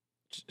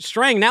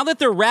 Strang, now that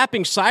they're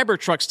wrapping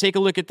Cybertrucks, take a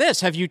look at this.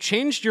 Have you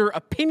changed your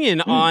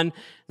opinion on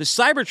the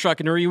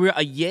Cybertruck, and are you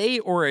a yay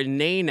or a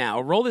nay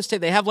now? Roll this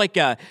tape. They have like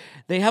a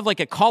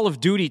Call of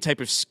Duty type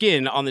of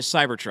skin on this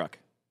Cybertruck.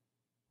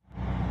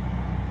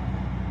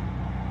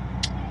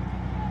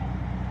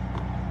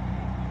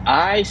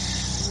 I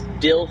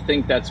still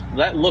think that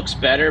looks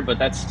better, but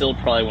that's still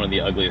probably one of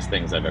the ugliest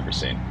things I've ever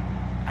seen.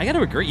 I got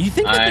to agree. You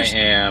think that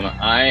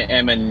I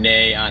am a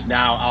nay on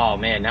now. Oh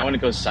man, now when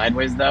it goes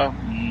sideways though.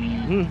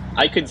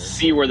 I could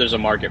see where there's a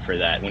market for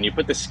that. When you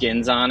put the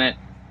skins on it,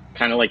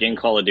 kind of like in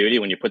Call of Duty,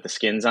 when you put the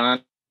skins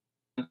on,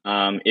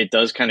 it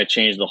does kind of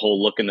change the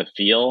whole look and the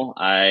feel.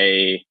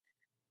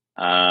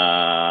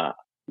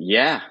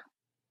 Yeah.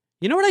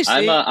 You know what I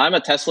say? I'm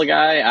a Tesla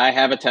guy. I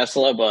have a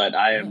Tesla, but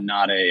I have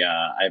not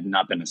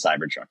been a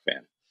Cybertruck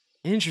fan.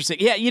 Interesting.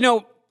 Yeah, you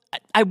know,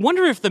 I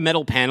wonder if the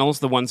metal panels,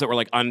 the ones that were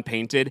like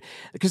unpainted,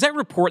 because that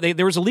report,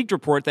 there was a leaked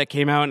report that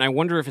came out, and I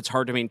wonder if it's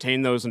hard to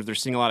maintain those and if they're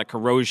seeing a lot of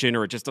corrosion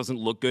or it just doesn't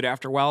look good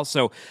after a while.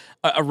 So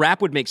a wrap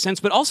would make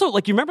sense. But also,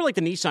 like, you remember like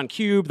the Nissan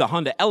Cube, the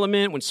Honda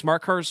Element, when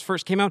smart cars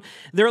first came out?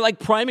 They're like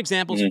prime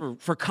examples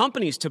for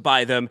companies to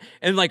buy them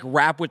and like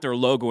wrap with their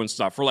logo and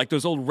stuff, for like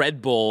those old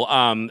Red Bull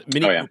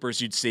Mini Coopers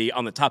you'd see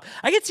on the top.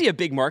 I could see a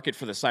big market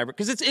for the Cyber,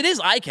 because it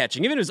is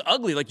eye-catching. Even if it's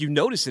ugly, like you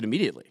notice it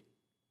immediately.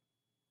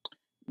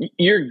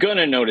 You're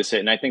gonna notice it,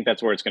 and I think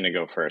that's where it's going to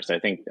go first. I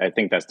think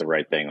that's the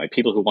right thing. Like,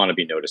 people who want to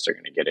be noticed are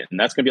going to get it, and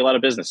that's going to be a lot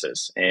of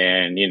businesses.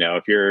 And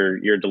if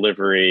your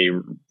delivery,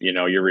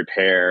 your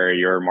repair,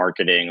 your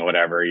marketing, or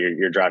whatever,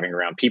 you're driving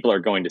around, people are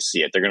going to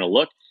see it. They're going to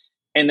look,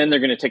 and then they're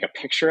going to take a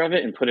picture of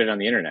it and put it on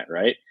the internet,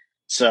 right?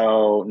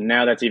 So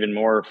now that's even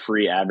more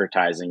free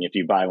advertising if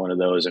you buy one of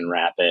those and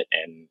wrap it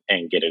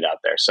and get it out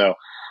there. So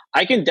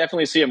I can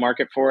definitely see a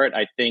market for it.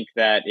 I think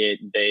that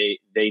they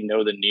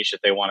know the niche that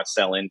they want to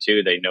sell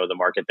into. They know the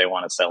market they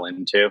want to sell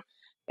into.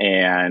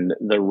 And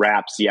the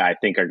wraps, I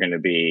think are going to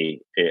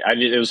be,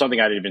 it was something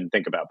I didn't even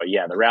think about, but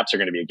yeah, the wraps are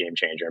going to be a game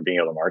changer in being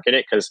able to market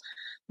it, because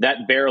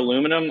that bare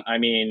aluminum, I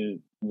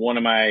mean, one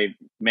of my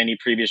many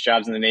previous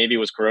jobs in the Navy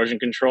was corrosion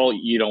control.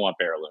 You don't want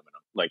bare aluminum.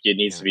 Like, it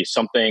needs to be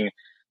something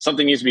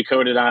needs to be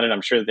coated on it.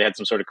 I'm sure that they had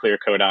some sort of clear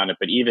coat on it,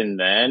 but even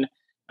then,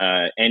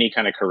 any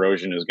kind of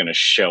corrosion is going to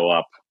show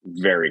up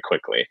very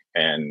quickly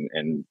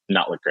and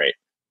not look great.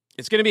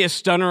 It's going to be a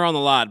stunner on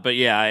the lot, but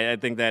yeah, I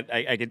think that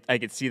I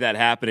could see that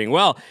happening.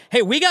 Well,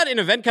 hey, we got an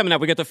event coming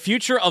up. We got the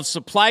Future of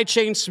Supply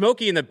Chain.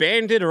 Smokey and the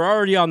Bandit are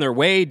already on their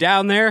way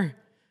down there.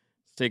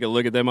 Let's take a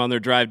look at them on their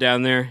drive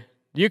down there.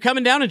 You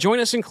coming down and join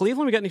us in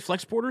Cleveland? We got any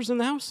flex porters in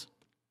the house?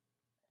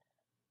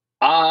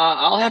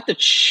 I'll have to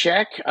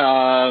check.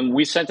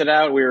 We sent it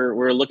out.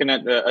 We're looking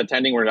at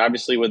attending. We're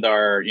obviously with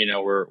our,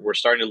 we're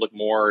starting to look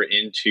more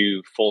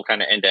into full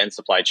kind of end-to-end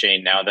supply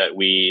chain now that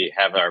we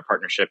have our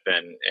partnership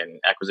and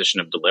acquisition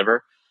of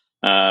Deliver.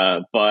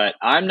 But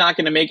I'm not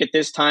going to make it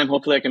this time.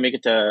 Hopefully I can make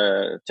it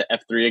to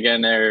F3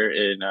 again there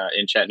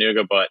in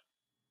Chattanooga. But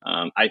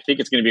I think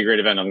it's going to be a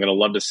great event. I'm going to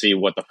love to see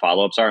what the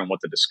follow-ups are and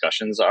what the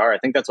discussions are. I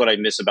think that's what I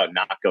miss about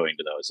not going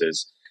to those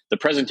is the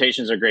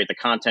presentations are great. The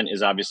content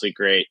is obviously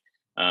great.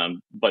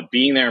 But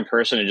being there in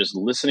person and just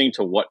listening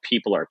to what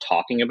people are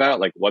talking about,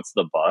 like what's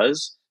the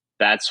buzz,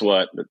 that's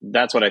what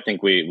I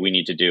think we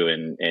need to do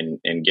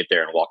and get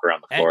there and walk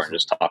around the floor and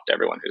just talk to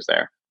everyone who's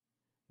there.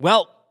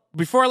 Well,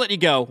 before I let you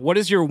go, what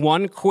is your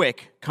one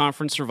quick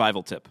conference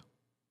survival tip?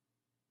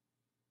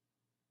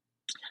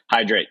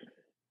 Hydrate.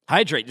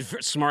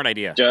 Smart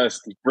idea.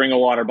 Just bring a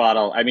water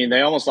bottle. I mean,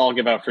 they almost all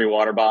give out free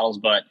water bottles,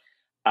 but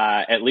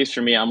at least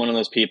for me, I'm one of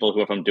those people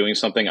who, if I'm doing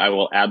something, I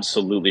will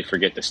absolutely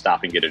forget to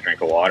stop and get a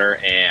drink of water.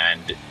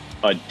 And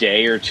a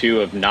day or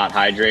two of not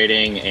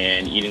hydrating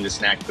and eating the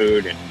snack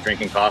food and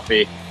drinking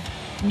coffee,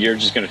 you're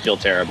just going to feel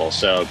terrible.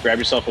 So grab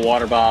yourself a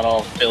water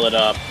bottle, fill it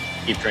up,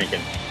 keep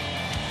drinking.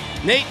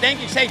 Nate, thank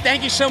you. Hey,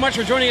 thank you so much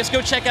for joining us.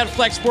 Go check out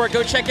Flex Sport.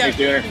 Go check out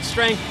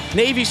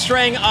Navy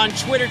Strang on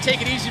Twitter.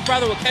 Take it easy,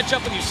 brother. We'll catch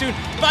up with you soon.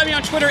 Find me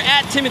on Twitter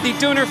at Timothy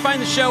Dooner.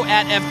 Find the show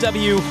at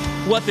FW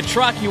What the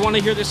Truck. You want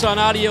to hear this on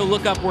audio?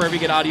 Look up wherever you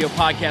get audio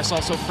podcasts.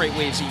 Also,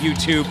 FreightWaves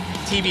YouTube,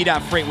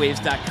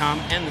 tv.freightwaves.com,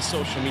 and the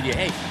social media.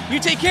 Hey, you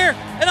take care,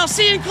 and I'll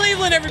see you in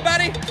Cleveland,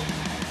 everybody.